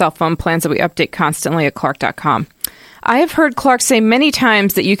to cell phone plans that we update constantly at Clark.com. I have heard Clark say many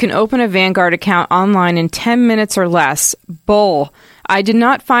times that you can open a Vanguard account online in 10 minutes or less. Bull. I did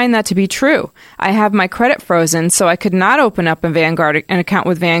not find that to be true. I have my credit frozen, so I could not open up an account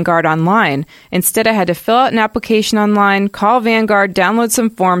with Vanguard online. Instead, I had to fill out an application online, call Vanguard, download some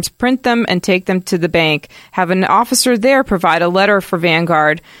forms, print them, and take them to the bank. Have an officer there provide a letter for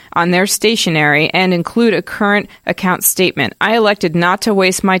Vanguard on their stationery and include a current account statement. I elected not to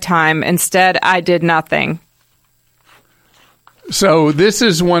waste my time. Instead, I did nothing. So this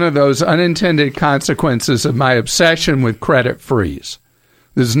is one of those unintended consequences of my obsession with credit freeze.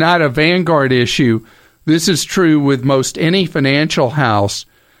 This is not a Vanguard issue. This is true with most any financial house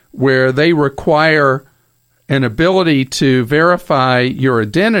where they require an ability to verify your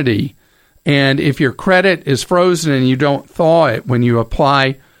identity. And if your credit is frozen and you don't thaw it when you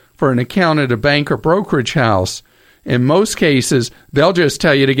apply for an account at a bank or brokerage house, in most cases, they'll just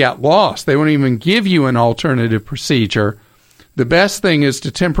tell you to get lost. They won't even give you an alternative procedure. The best thing is to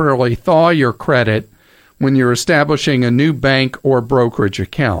temporarily thaw your credit when you're establishing a new bank or brokerage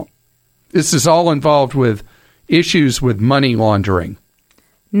account. This is all involved with issues with money laundering.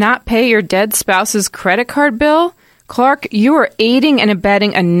 Not pay your dead spouse's credit card bill? Clark, you are aiding and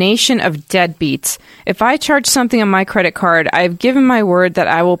abetting a nation of deadbeats. If I charge something on my credit card, I have given my word that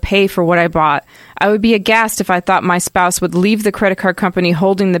I will pay for what I bought. I would be aghast if I thought my spouse would leave the credit card company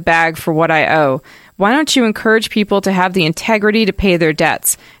holding the bag for what I owe. Why don't you encourage people to have the integrity to pay their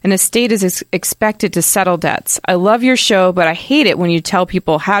debts? An estate is expected to settle debts. I love your show, but I hate it when you tell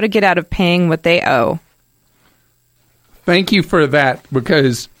people how to get out of paying what they owe. Thank you for that,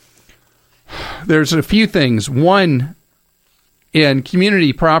 because there's a few things. One, in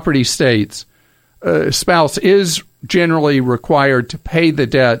community property states, a spouse is generally required to pay the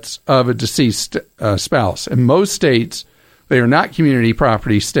debts of a deceased spouse. In most states, they are not community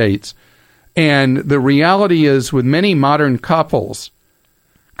property states. And the reality is, with many modern couples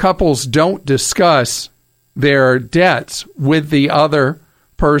don't discuss their debts with the other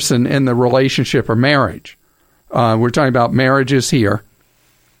person in the relationship or marriage. We're talking about marriages here.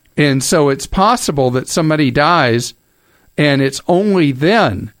 And so it's possible that somebody dies, and it's only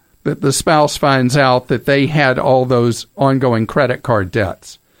then that the spouse finds out that they had all those ongoing credit card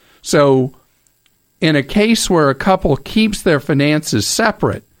debts. So in a case where a couple keeps their finances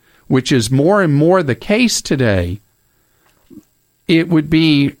separate, which is more and more the case today, it would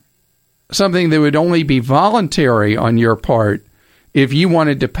be something that would only be voluntary on your part if you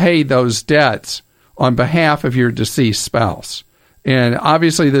wanted to pay those debts on behalf of your deceased spouse. And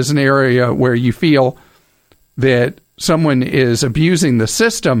obviously there's an area where you feel that someone is abusing the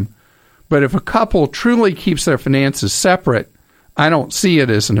system. But if a couple truly keeps their finances separate, I don't see it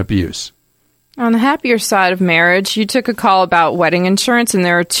as an abuse. On the happier side of marriage, you took a call about wedding insurance, and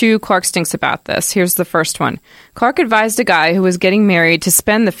there are two Clark stinks about this. Here's the first one. Clark advised a guy who was getting married to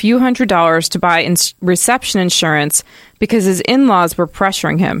spend the few $100s to buy reception insurance because his in-laws were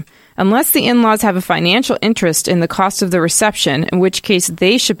pressuring him. Unless the in-laws have a financial interest in the cost of the reception, in which case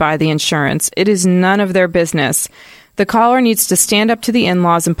they should buy the insurance, it is none of their business. The caller needs to stand up to the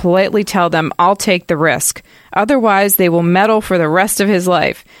in-laws and politely tell them, I'll take the risk. Otherwise, they will meddle for the rest of his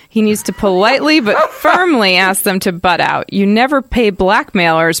life. He needs to politely but firmly ask them to butt out. You never pay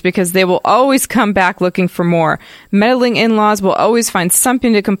blackmailers because they will always come back looking for more. Meddling in-laws will always find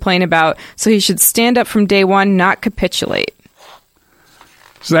something to complain about, so he should stand up from day one, not capitulate.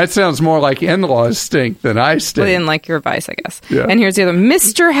 So that sounds more like in-laws stink than I stink. Well, they didn't like your advice, I guess. Yeah. And here's the other.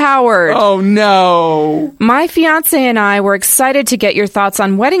 Mr. Howard. Oh, no. My fiance and I were excited to get your thoughts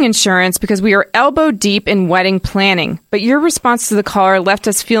on wedding insurance because we are elbow deep in wedding planning. But your response to the caller left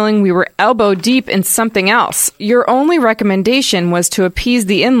us feeling we were elbow deep in something else. Your only recommendation was to appease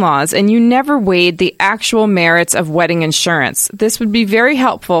the in-laws, and you never weighed the actual merits of wedding insurance. This would be very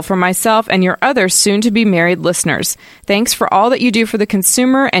helpful for myself and your other soon-to-be married listeners. Thanks for all that you do for the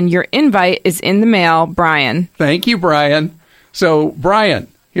consumer, and your invite is in the mail, Brian. Thank you, Brian. So, Brian,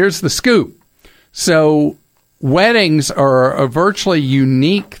 here's the scoop. So, weddings are a virtually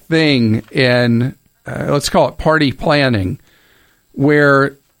unique thing in, let's call it party planning,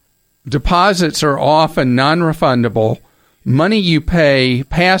 where deposits are often non-refundable. Money you pay,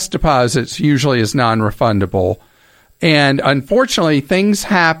 past deposits, usually is non-refundable. And unfortunately, things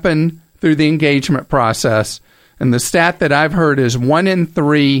happen through the engagement process. And the stat that I've heard is 1 in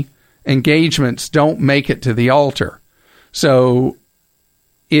 3 engagements don't make it to the altar. So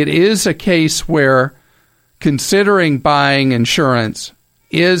it is a case where considering buying insurance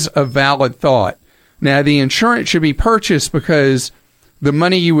is a valid thought. Now, the insurance should be purchased because the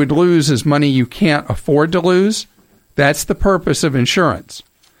money you would lose is money you can't afford to lose. That's the purpose of insurance.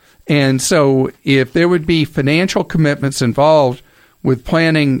 And so if there would be financial commitments involved with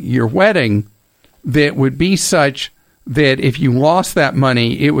planning your wedding, that would be such that if you lost that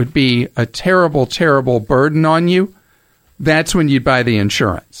money, it would be a terrible, terrible burden on you. That's when you'd buy the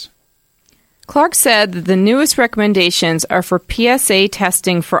insurance. Clark said that the newest recommendations are for PSA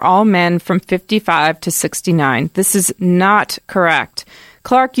testing for all men from 55 to 69. This is not correct.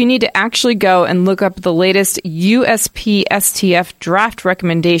 Clark, you need to actually go and look up the latest USPSTF draft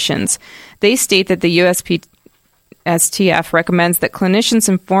recommendations. They state that the USPSTF recommends that clinicians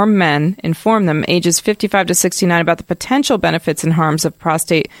inform them ages 55 to 69 about the potential benefits and harms of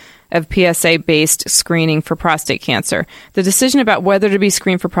PSA-based screening for prostate cancer. The decision about whether to be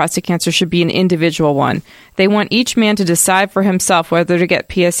screened for prostate cancer should be an individual one. They want each man to decide for himself whether to get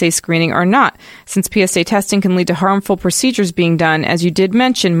PSA screening or not. Since PSA testing can lead to harmful procedures being done, as you did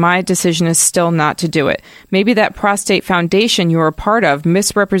mention, my decision is still not to do it. Maybe that prostate foundation you are a part of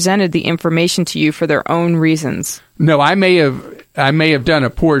misrepresented the information to you for their own reasons. No, I may have done a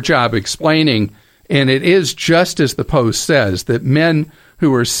poor job explaining, and it is just as the Post says, that men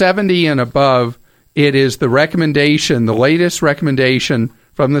who are 70 and above, it is the recommendation, the latest recommendation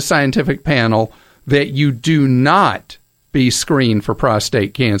from the scientific panel, that you do not be screened for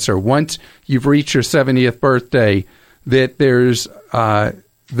prostate cancer. Once you've reached your 70th birthday, that there's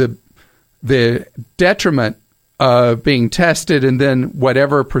the detriment of being tested and then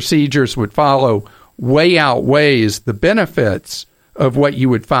whatever procedures would follow way outweighs the benefits of what you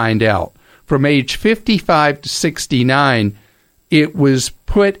would find out. From age 55 to 69, it was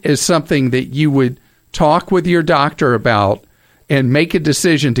put as something that you would talk with your doctor about and make a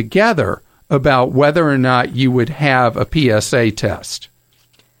decision together about whether or not you would have a PSA test.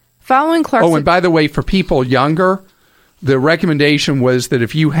 Following Clark's... Oh, and by the way, for people younger, the recommendation was that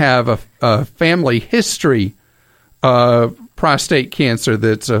if you have a family history of prostate cancer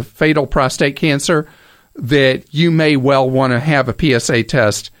that's a fatal prostate cancer, that you may well want to have a PSA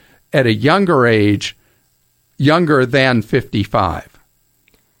test at a younger age, younger than 55.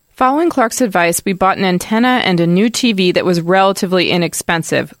 Following Clark's advice, we bought an antenna and a new TV that was relatively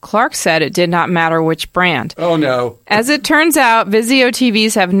inexpensive. Clark said it did not matter which brand. Oh, no. As it turns out, Vizio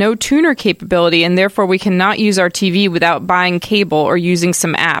TVs have no tuner capability, and therefore we cannot use our TV without buying cable or using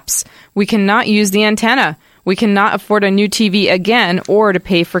some apps. We cannot use the antenna. We cannot afford a new TV again or to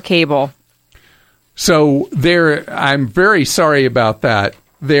pay for cable. So I'm very sorry about that.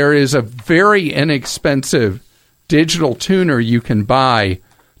 There is a very inexpensive digital tuner you can buy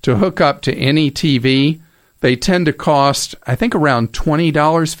to hook up to any TV. They tend to cost, I think, around $20,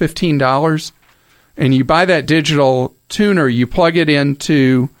 $15. and you buy that digital tuner, you plug it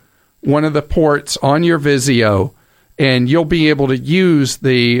into one of the ports on your Vizio, and you'll be able to use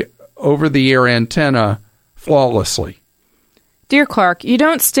the over-the-air antenna flawlessly. Dear Clark, you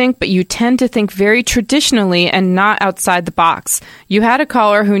don't stink, but you tend to think very traditionally and not outside the box. You had a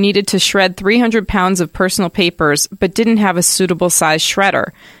caller who needed to shred 300 pounds of personal papers, but didn't have a suitable size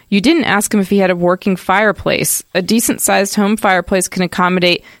shredder. You didn't ask him if he had a working fireplace. A decent-sized home fireplace can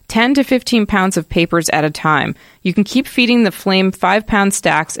accommodate 10 to 15 pounds of papers at a time. You can keep feeding the flame 5-pound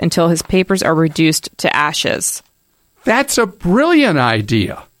stacks until his papers are reduced to ashes. That's a brilliant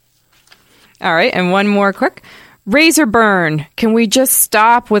idea. All right, and one more quick. Razor burn. Can we just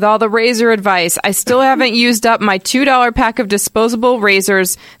stop with all the razor advice? I still haven't used up my $2 pack of disposable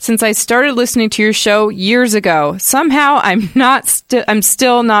razors since I started listening to your show years ago. Somehow I'm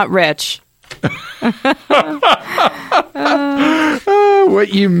still not rich.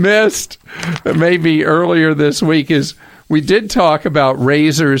 What you missed maybe earlier this week is we did talk about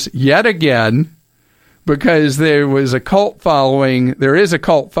razors yet again, because there is a cult following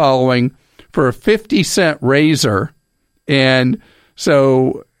for a 50-cent razor. And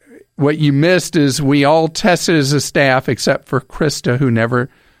so what you missed is we all tested as a staff, except for Krista, who never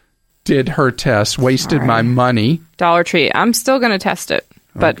did her test, wasted my money. Dollar Tree. I'm still going to test it,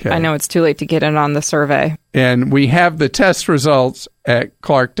 but okay. I know it's too late to get it on the survey. And we have the test results at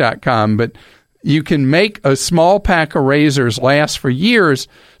Clark.com, but you can make a small pack of razors last for years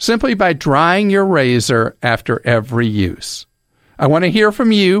simply by drying your razor after every use. I want to hear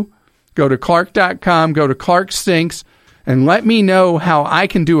from you. Go to Clark.com, go to Clark Stinks, and let me know how I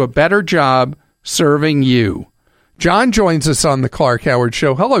can do a better job serving you. John joins us on the Clark Howard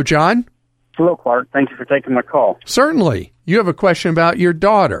Show. Hello, John. Hello, Clark. Thank you for taking my call. Certainly. You have a question about your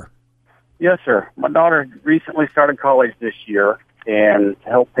daughter. Yes, sir. My daughter recently started college this year, and to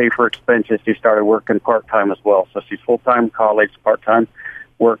help pay for expenses, she started working part-time as well. So she's full-time college, part-time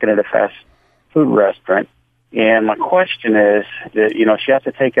working at a fast food restaurant. And my question is that, she has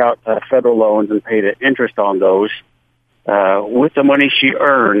to take out federal loans and pay the interest on those. With the money she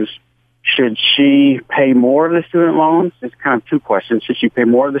earns, should she pay more of the student loans? It's kind of two questions. Should she pay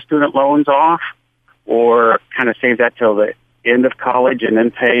more of the student loans off, or kind of save that till the end of college and then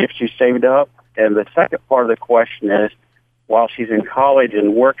pay if she's saved up? And the second part of the question is, while she's in college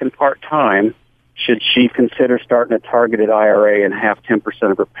and working part-time, should she consider starting a targeted IRA and have 10%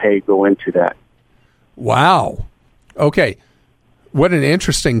 of her pay go into that? Wow. Okay. What an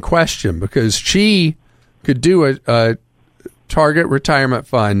interesting question, because she could do a target retirement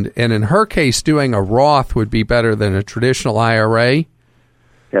fund, and in her case, doing a Roth would be better than a traditional IRA.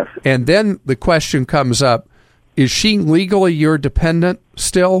 Yes. And then the question comes up, is she legally your dependent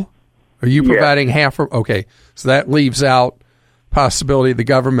still? Are you providing half her? Okay. So that leaves out possibility of the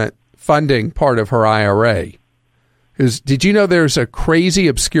government funding part of her IRA. Did you know there's a crazy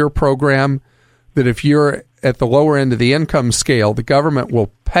obscure program that if you're at the lower end of the income scale, the government will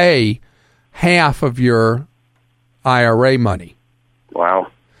pay half of your IRA money?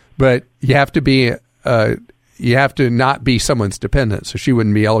 Wow. But you have to not be someone's dependent, so she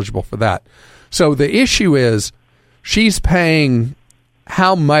wouldn't be eligible for that. So the issue is, she's paying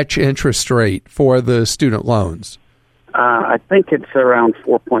how much interest rate for the student loans? I think it's around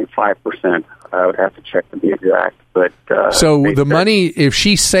 4.5%. I would have to check to be exact. But so the money, if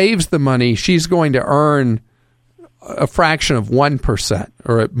she saves the money, she's going to earn a fraction of 1%,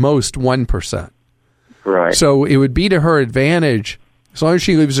 or at most 1%. Right. So it would be to her advantage, as long as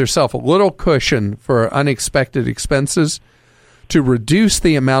she leaves herself a little cushion for unexpected expenses, to reduce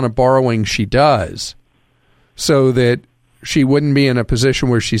the amount of borrowing she does, so that she wouldn't be in a position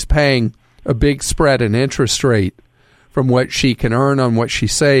where she's paying a big spread in interest rate from what she can earn on what she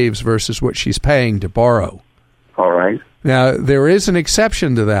saves versus what she's paying to borrow. All right. Now, there is an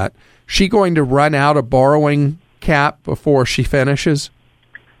exception to that. She going to run out of borrowing cap before she finishes?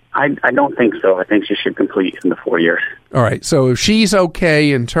 I don't think so. I think she should complete in the 4 years. All right. So if she's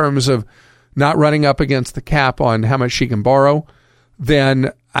okay in terms of not running up against the cap on how much she can borrow,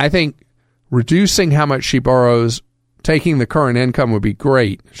 then I think reducing how much she borrows, taking the current income would be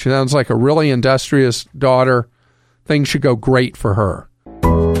great. She sounds like a really industrious daughter. Things should go great for her.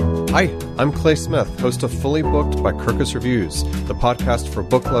 Hi, I'm Clay Smith, host of Fully Booked by Kirkus Reviews, the podcast for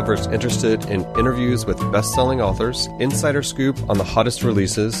book lovers interested in interviews with best-selling authors, insider scoop on the hottest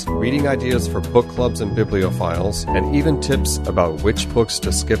releases, reading ideas for book clubs and bibliophiles, and even tips about which books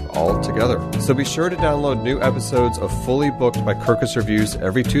to skip altogether. So be sure to download new episodes of Fully Booked by Kirkus Reviews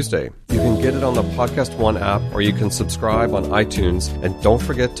every Tuesday. You can get it on the Podcast One app, or you can subscribe on iTunes, and don't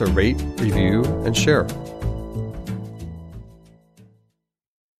forget to rate, review, and share.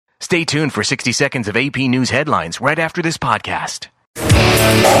 Stay tuned for 60 seconds of AP News headlines right after this podcast.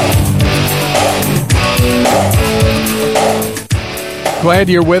 Glad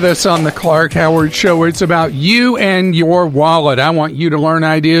you're with us on the Clark Howard Show. It's about you and your wallet. I want you to learn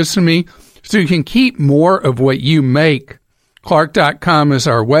ideas from me so you can keep more of what you make. Clark.com is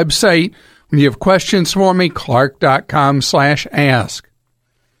our website. When you have questions for me, clark.com/ask.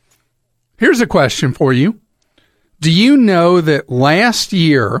 Here's a question for you. Do you know that last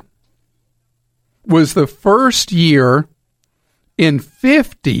year was the first year in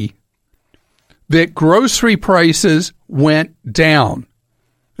 50 that grocery prices went down?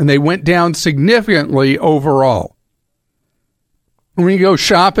 And they went down significantly overall. When you go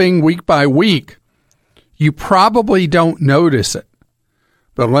shopping week by week, you probably don't notice it.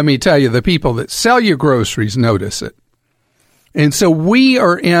 But let me tell you, the people that sell you groceries notice it. And so we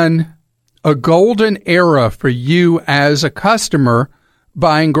are in a golden era for you as a customer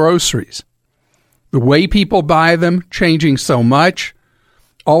buying groceries. The way people buy them changing so much.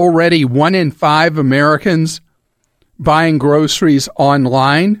 Already 1 in 5 Americans buying groceries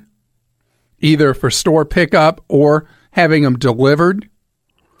online, either for store pickup or having them delivered.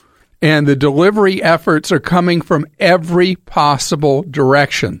 And the delivery efforts are coming from every possible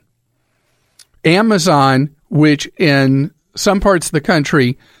direction. Amazon, which in some parts of the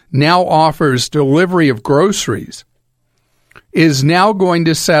country now offers delivery of groceries, is now going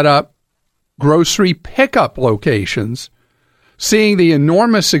to set up grocery pickup locations, seeing the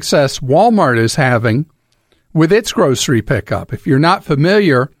enormous success Walmart is having with its grocery pickup. If you're not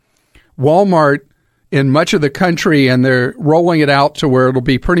familiar, Walmart in much of the country, and they're rolling it out to where it'll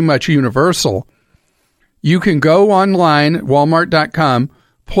be pretty much universal, you can go online at walmart.com,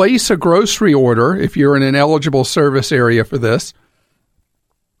 place a grocery order if you're in an eligible service area for this.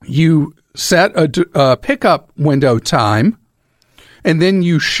 You set a pickup window time, and then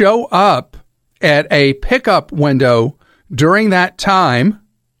you show up at a pickup window during that time,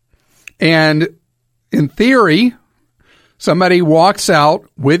 and in theory, somebody walks out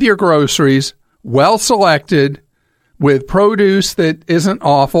with your groceries, well selected, with produce that isn't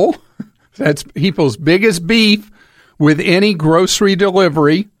awful. That's people's biggest beef with any grocery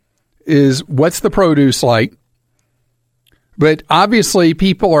delivery is what's the produce like. But obviously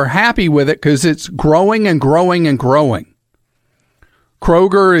people are happy with it because it's growing and growing and growing.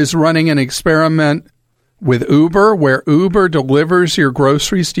 Kroger is running an experiment with Uber where Uber delivers your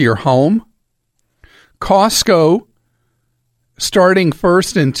groceries to your home. Costco, starting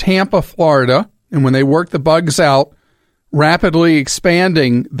first in Tampa, Florida, and when they work the bugs out, rapidly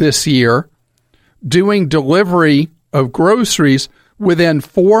expanding this year, doing delivery of groceries within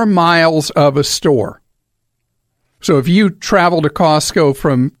 4 miles of a store. So if you travel to Costco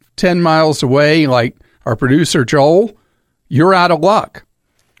from 10 miles away, like our producer Joel, you're out of luck.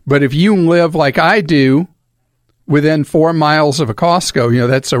 But if you live like I do, within 4 miles of a Costco,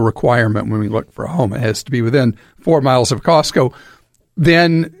 that's a requirement when we look for a home. It has to be within 4 miles of Costco.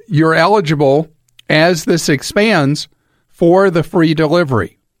 Then you're eligible, as this expands, for the free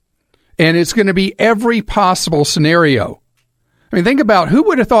delivery. And it's going to be every possible scenario. I mean, think about who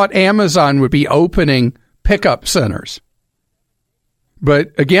would have thought Amazon would be opening pickup centers.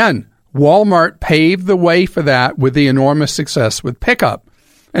 But again, Walmart paved the way for that with the enormous success with pickup.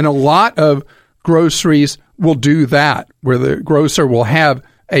 And a lot of groceries will do that, where the grocer will have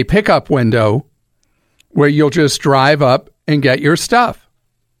a pickup window where you'll just drive up and get your stuff.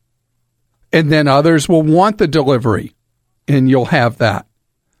 And then others will want the delivery, and you'll have that.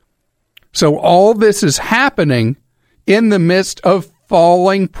 So all this is happening in the midst of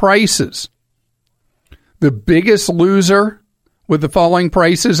falling prices. The biggest loser with the falling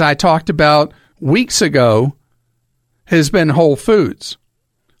prices I talked about weeks ago has been Whole Foods.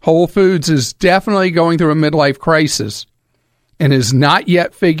 Whole Foods is definitely going through a midlife crisis and has not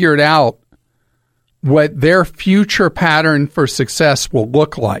yet figured out what their future pattern for success will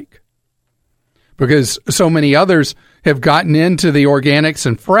look like. Because so many others have gotten into the organics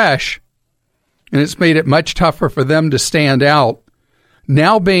and fresh, and it's made it much tougher for them to stand out,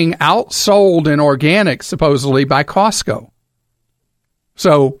 now being outsold in organics, supposedly, by Costco.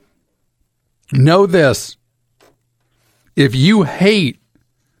 So, know this. If you hate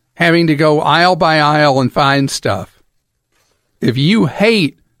having to go aisle by aisle and find stuff, if you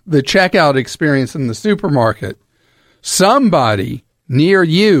hate the checkout experience in the supermarket, somebody near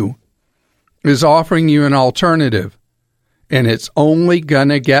you is offering you an alternative, and it's only going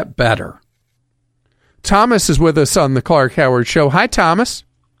to get better. Thomas is with us on the Clark Howard Show. Hi, Thomas.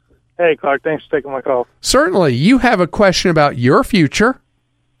 Hey, Clark. Thanks for taking my call. Certainly. You have a question about your future.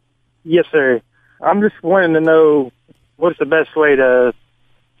 Yes, sir. I'm just wanting to know what's the best way to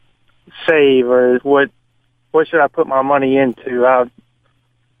save, or what should I put my money into? I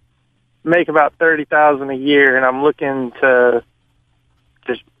make about $30,000 a year, and I'm looking to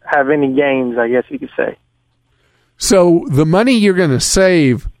just have any gains, I guess you could say. So the money you're going to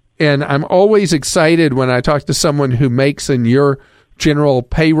save, and I'm always excited when I talk to someone who makes in your general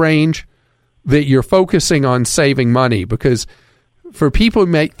pay range, that you're focusing on saving money, because for people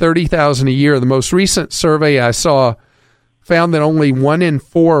who make $30,000 a year, the most recent survey I saw found that only 1 in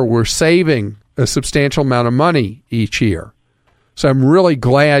 4 were saving a substantial amount of money each year. So I'm really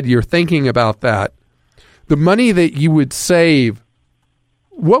glad you're thinking about that. The money that you would save,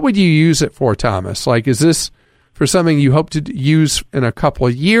 what would you use it for, Thomas? Like, is this for something you hope to use in a couple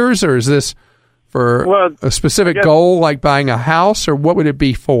of years, or is this for a specific goal like buying a house, or what would it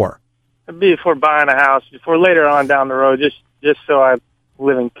be for? It'd be for buying a house, for later on down the road, just so I'm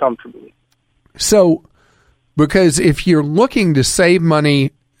living comfortably. So, because if you're looking to save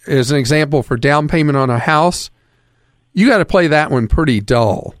money, as an example, for down payment on a house, you got to play that one pretty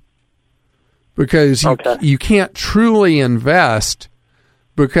dull, because you can't truly invest,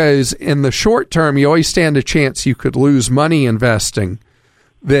 because in the short term, you always stand a chance you could lose money investing.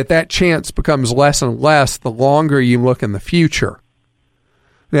 That chance becomes less and less the longer you look in the future.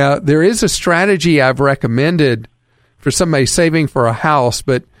 Now, there is a strategy I've recommended for somebody saving for a house,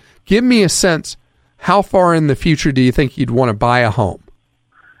 but give me a sense, how far in the future do you think you'd want to buy a home?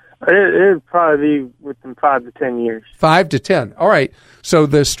 It'd probably be within 5 to 10 years. 5 to 10. All right. So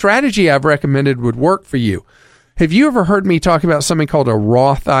the strategy I've recommended would work for you. Have you ever heard me talk about something called a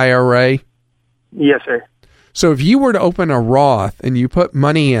Roth IRA? Yes, sir. So if you were to open a Roth and you put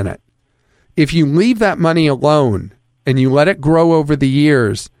money in it, if you leave that money alone and you let it grow over the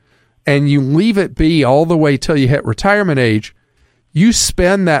years and you leave it be all the way till you hit retirement age, you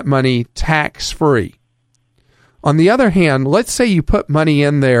spend that money tax-free. On the other hand, let's say you put money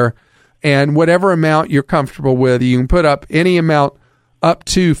in there, and whatever amount you're comfortable with, you can put up any amount up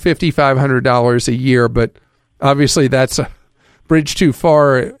to $5,500 a year, but obviously that's a bridge too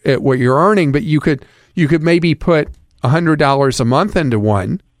far at what you're earning, but you could maybe put $100 a month into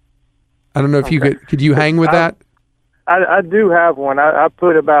one. I don't know if you could you hang with that? I do have one. I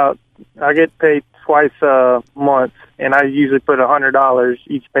get paid twice a month, and I usually put $100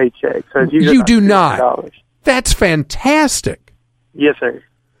 each paycheck. So it's usually you do not. That's fantastic. Yes, sir.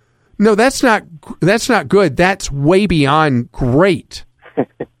 No, that's not good. That's way beyond great.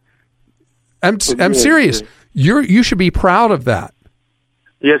 I'm serious. You should be proud of that.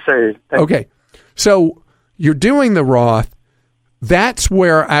 Yes, sir. Okay. So you're doing the Roth. That's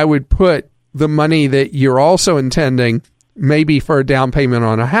where I would put the money that you're also intending maybe for a down payment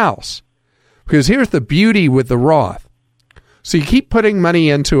on a house. Because here's the beauty with the Roth. So you keep putting money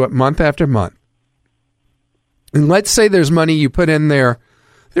into it month after month. And let's say there's money you put in there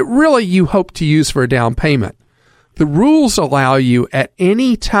that really you hope to use for a down payment. The rules allow you at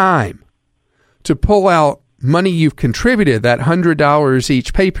any time to pull out money you've contributed, that $100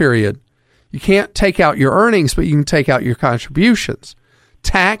 each pay period. You can't take out your earnings, but you can take out your contributions.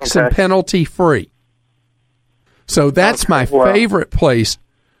 Tax and penalty free. So that's my favorite place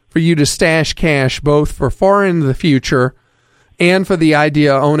for you to stash cash, both for far into the future and for the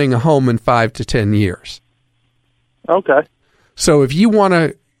idea of owning a home in 5 to 10 years. Okay. So if you want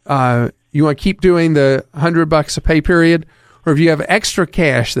to keep doing the $100 a pay period, or if you have extra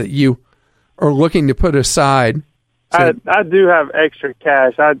cash that you are looking to put aside. I do have extra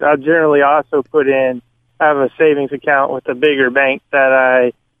cash. I generally also I have a savings account with a bigger bank that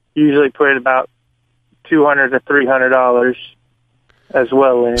I usually put about $200 to $300 as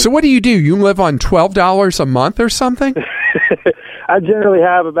well in. So what do? You live on $12 a month or something? I generally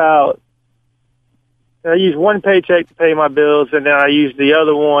have I use one paycheck to pay my bills, and then I use the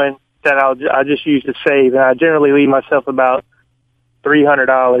other one that I just use to save, and I generally leave myself about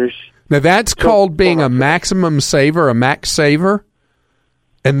 $300. Now that's called being a maximum saver, a max saver,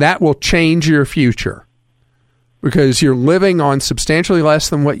 and that will change your future because you're living on substantially less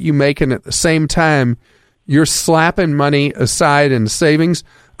than what you make, and at the same time, you're slapping money aside in savings.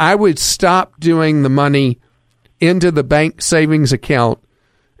 I would stop doing the money into the bank savings account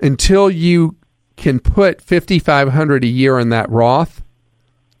until you can put $5,500 a year in that Roth.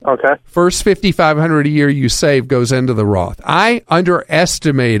 Okay. First $5,500 a year you save goes into the Roth. I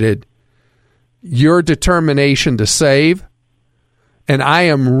underestimated your determination to save, and I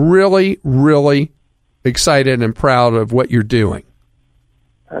am really, really excited and proud of what you're doing.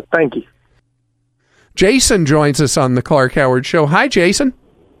 Thank you. Jason joins us on the Clark Howard Show. Hi, Jason.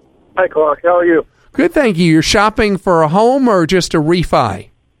 Hi, Clark. How are you? Good, thank you. You're shopping for a home or just a refi?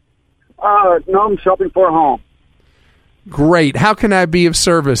 No, I'm shopping for a home. Great. How can I be of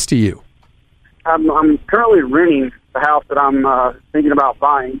service to you? I'm currently renting the house that I'm thinking about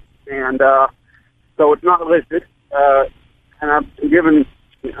buying, and so it's not listed. And I'm having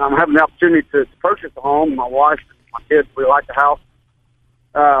the opportunity to purchase the home. My wife and my kids really like the house.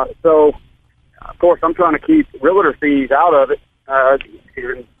 So, of course, I'm trying to keep realtor fees out of it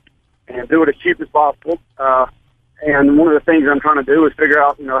and do it as cheap as possible. And one of the things I'm trying to do is figure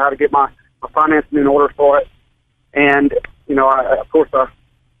out, how to get my financing in order for it. And,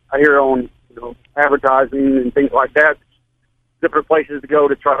 I hear on, advertising and things like that, different places to go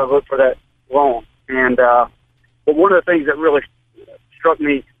to try to look for that loan. And, but one of the things that really struck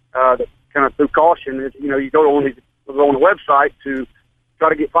me, that kind of through caution is, you go on the website to try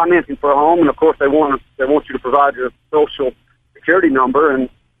to get financing for a home. And of course they want you to provide your social security number. And,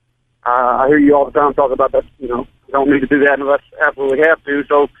 I hear you all the time talk about that, you don't need to do that unless absolutely have to.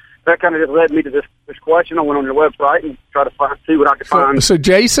 So that kind of just led me to this question. I went on your website and tried to see what I could find. So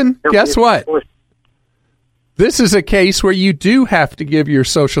Jason, guess what? This is a case where you do have to give your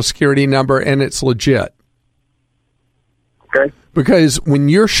social security number, and it's legit. Okay. Because when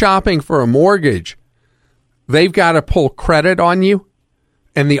you're shopping for a mortgage, they've got to pull credit on you,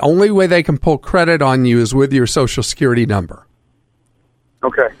 and the only way they can pull credit on you is with your social security number.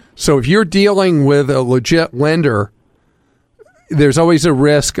 Okay. So if you're dealing with a legit lender, there's always a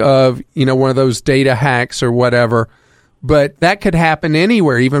risk of, one of those data hacks or whatever, but that could happen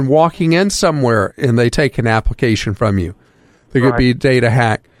anywhere, even walking in somewhere and they take an application from you. There could be a data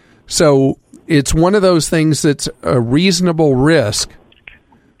hack. So it's one of those things that's a reasonable risk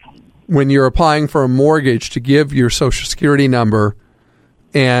when you're applying for a mortgage to give your social security number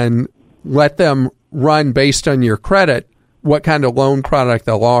and let them run based on your credit what kind of loan product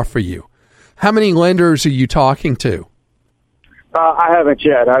they'll offer you. How many lenders are you talking to? I haven't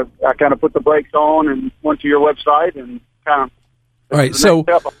yet. I kind of put the brakes on and went to your website and kind of. All right, so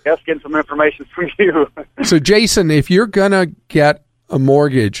I guess getting some information from you. So Jason, if you're gonna get a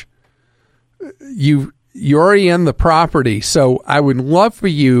mortgage, you're already in the property. So I would love for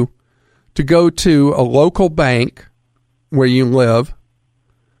you to go to a local bank where you live,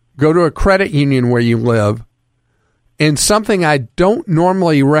 go to a credit union where you live. And something I don't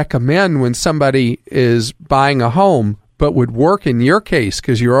normally recommend when somebody is buying a home, but would work in your case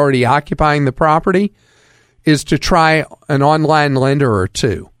because you're already occupying the property, is to try an online lender or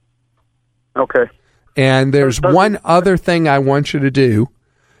two. Okay. And there's one other thing I want you to do,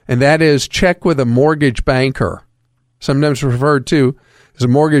 and that is check with a mortgage banker, sometimes referred to as a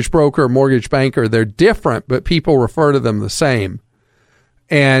mortgage broker or mortgage banker. They're different, but people refer to them the same.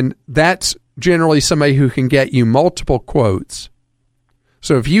 And that's generally somebody who can get you multiple quotes.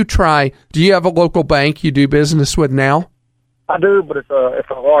 So if you try, do you have a local bank you do business with now? I do, but it's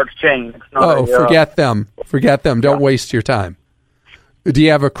a large chain. It's not forget them. Forget them. Don't waste your time. Do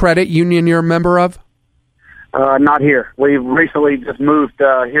you have a credit union you're a member of? Not here. We recently just moved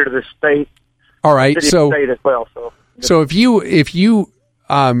here to the state. All right, state as well. So if you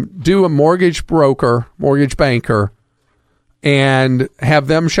do a mortgage broker, mortgage banker, and have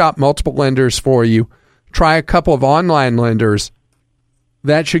them shop multiple lenders for you, try a couple of online lenders,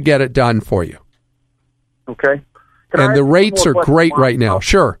 that should get it done for you. Okay. And the rates are great right now.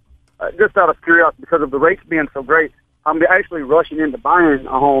 Sure. Just out of curiosity, because of the rates being so great, I'm actually rushing into buying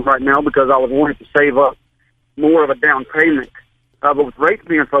a home right now because I was wanting to save up more of a down payment. But with rates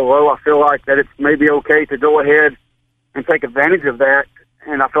being so low, I feel like that it's maybe okay to go ahead and take advantage of that.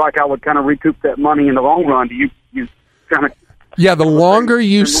 And I feel like I would kind of recoup that money in the long run. Do you kind of... Yeah, the longer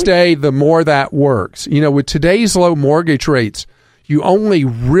you stay, the more that works. With today's low mortgage rates, you only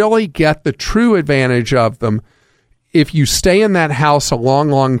really get the true advantage of them if you stay in that house a long,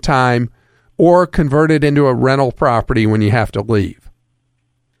 long time or convert it into a rental property when you have to leave.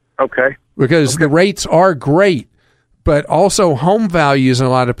 Okay. Because the rates are great, but also home values in a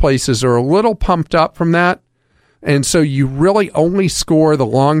lot of places are a little pumped up from that. And so you really only score the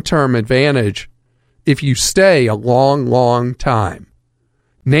long-term advantage if you stay a long, long time.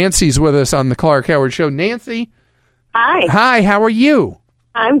 Nancy's with us on the Clark Howard Show. Nancy? Hi. Hi, how are you?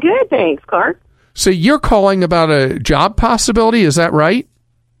 I'm good, thanks, Clark. So you're calling about a job possibility, is that right?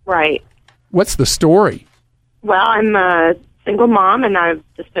 Right. What's the story? Well, I'm a single mom, and I've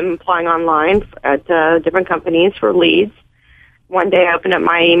just been applying online at different companies for leads. One day I opened up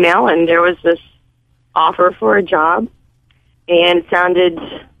my email, and there was this offer for a job, and it sounded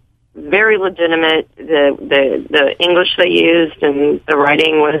very legitimate. The English they used and the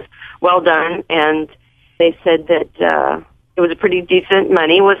writing was well done, and they said that it was a pretty decent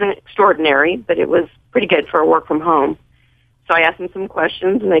money. It wasn't extraordinary, but it was pretty good for a work from home. So I asked them some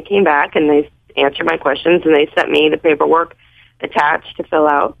questions, and they came back, and they answered my questions, and they sent me the paperwork attached to fill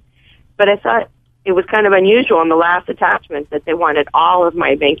out. But I thought it was kind of unusual in the last attachment that they wanted all of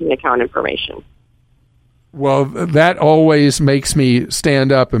my banking account information. Well, that always makes me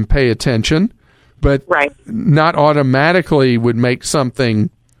stand up and pay attention, but not automatically would make something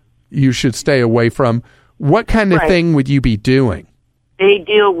you should stay away from. What kind of thing would you be doing? They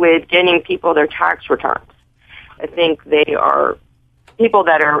deal with getting people their tax returns. I think they are people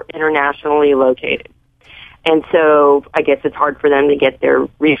that are internationally located. And so I guess it's hard for them to get their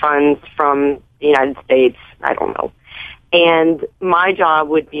refunds from the United States. I don't know. And my job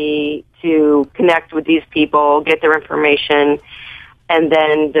would be to connect with these people, get their information, and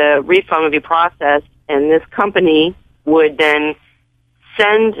then the refund would be processed, and this company would then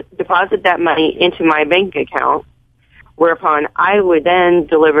deposit that money into my bank account, whereupon I would then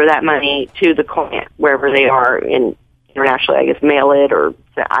deliver that money to the client, wherever they are internationally, I guess mail it or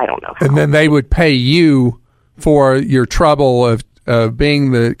I don't know how. And then they would pay you for your trouble of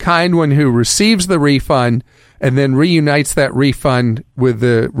being the kind one who receives the refund and then reunites that refund with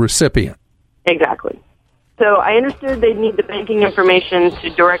the recipient. Exactly. So I understood they'd need the banking information to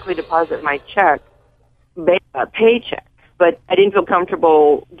directly deposit my paycheck, but I didn't feel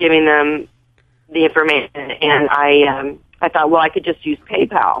comfortable giving them the information, and I thought, well, I could just use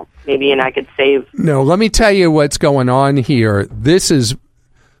PayPal maybe, and I could save. No, let me tell you what's going on here. This is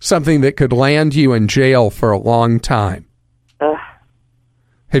something that could land you in jail for a long time.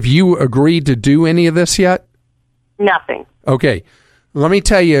 Have you agreed to do any of this yet? Nothing. Okay. Let me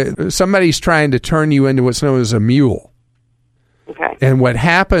tell you, somebody's trying to turn you into what's known as a mule. Okay. And what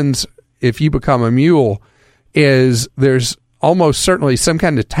happens if you become a mule is there's almost certainly some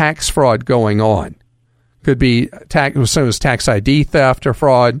kind of tax fraud going on. Could be tax ID theft or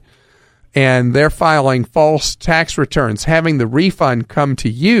fraud. And they're filing false tax returns, having the refund come to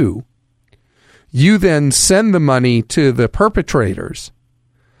you. You then send the money to the perpetrators.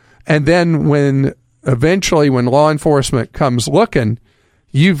 And then when law enforcement comes looking,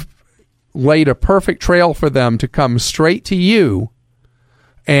 you've laid a perfect trail for them to come straight to you,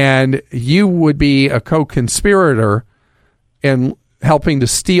 and you would be a co-conspirator in helping to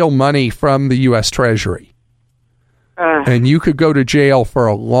steal money from the U.S. Treasury. And you could go to jail for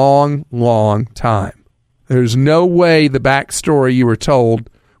a long, long time. There's no way the backstory you were told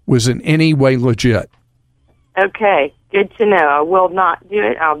was in any way legit. Okay, good to know. I will not do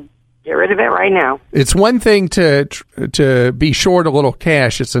it. I'll get rid of it right now. It's one thing to be short a little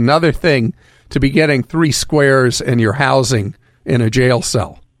cash. It's another thing to be getting 3 squares in your housing in a jail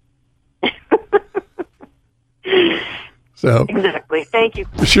cell. So exactly. Thank you.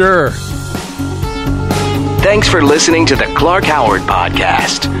 Sure. Thanks for listening to the Clark Howard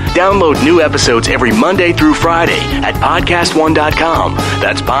Podcast. Download new episodes every Monday through Friday at podcastone.com.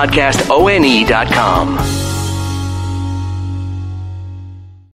 That's podcastone.com.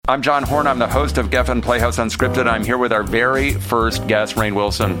 I'm John Horn. I'm the host of Geffen Playhouse Unscripted. I'm here with our very first guest, Rainn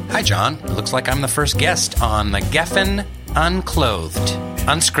Wilson. Hi, John. It looks like I'm the first guest on the Geffen Unclothed.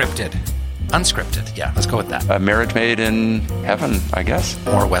 Unscripted. Unscripted. Yeah, let's go with that. A marriage made in heaven, I guess.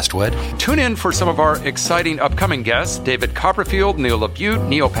 Or Westwood. Tune in for some of our exciting upcoming guests: David Copperfield, Neil LaBute,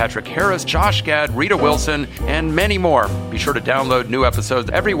 Neil Patrick Harris, Josh Gad, Rita Wilson, and many more. Be sure to download new episodes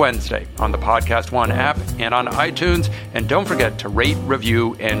every Wednesday on the Podcast One app and on iTunes. And don't forget to rate,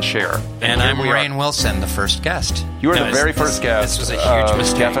 review, and share. And I'm Rainn Wilson, the first guest. You were the very first guest. This was a huge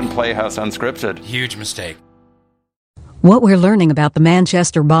mistake. Geffen Playhouse Unscripted. Huge mistake. What we're learning about the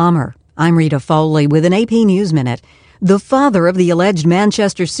Manchester bomber. I'm Rita Foley with an AP News Minute. The father of the alleged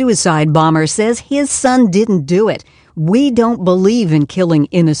Manchester suicide bomber says his son didn't do it. We don't believe in killing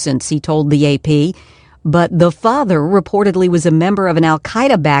innocents, he told the AP. But the father reportedly was a member of an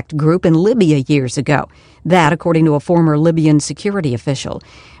al-Qaeda-backed group in Libya years ago. That, according to a former Libyan security official.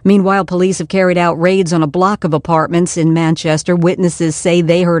 Meanwhile, police have carried out raids on a block of apartments in Manchester. Witnesses say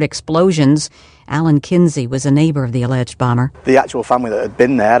they heard explosions. Alan Kinsey was a neighbor of the alleged bomber. The actual family that had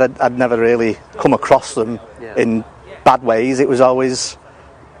been there, I'd never really come across them in bad ways. It was always,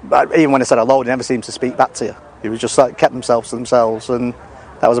 even when I said hello, they never seemed to speak back to you. It was just like kept themselves to themselves, and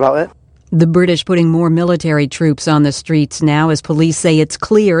that was about it. The British putting more military troops on the streets now as police say it's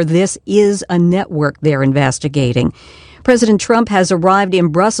clear this is a network they're investigating. President Trump has arrived in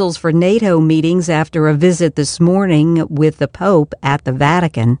Brussels for NATO meetings after a visit this morning with the Pope at the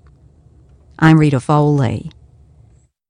Vatican. I'm Rita Foley.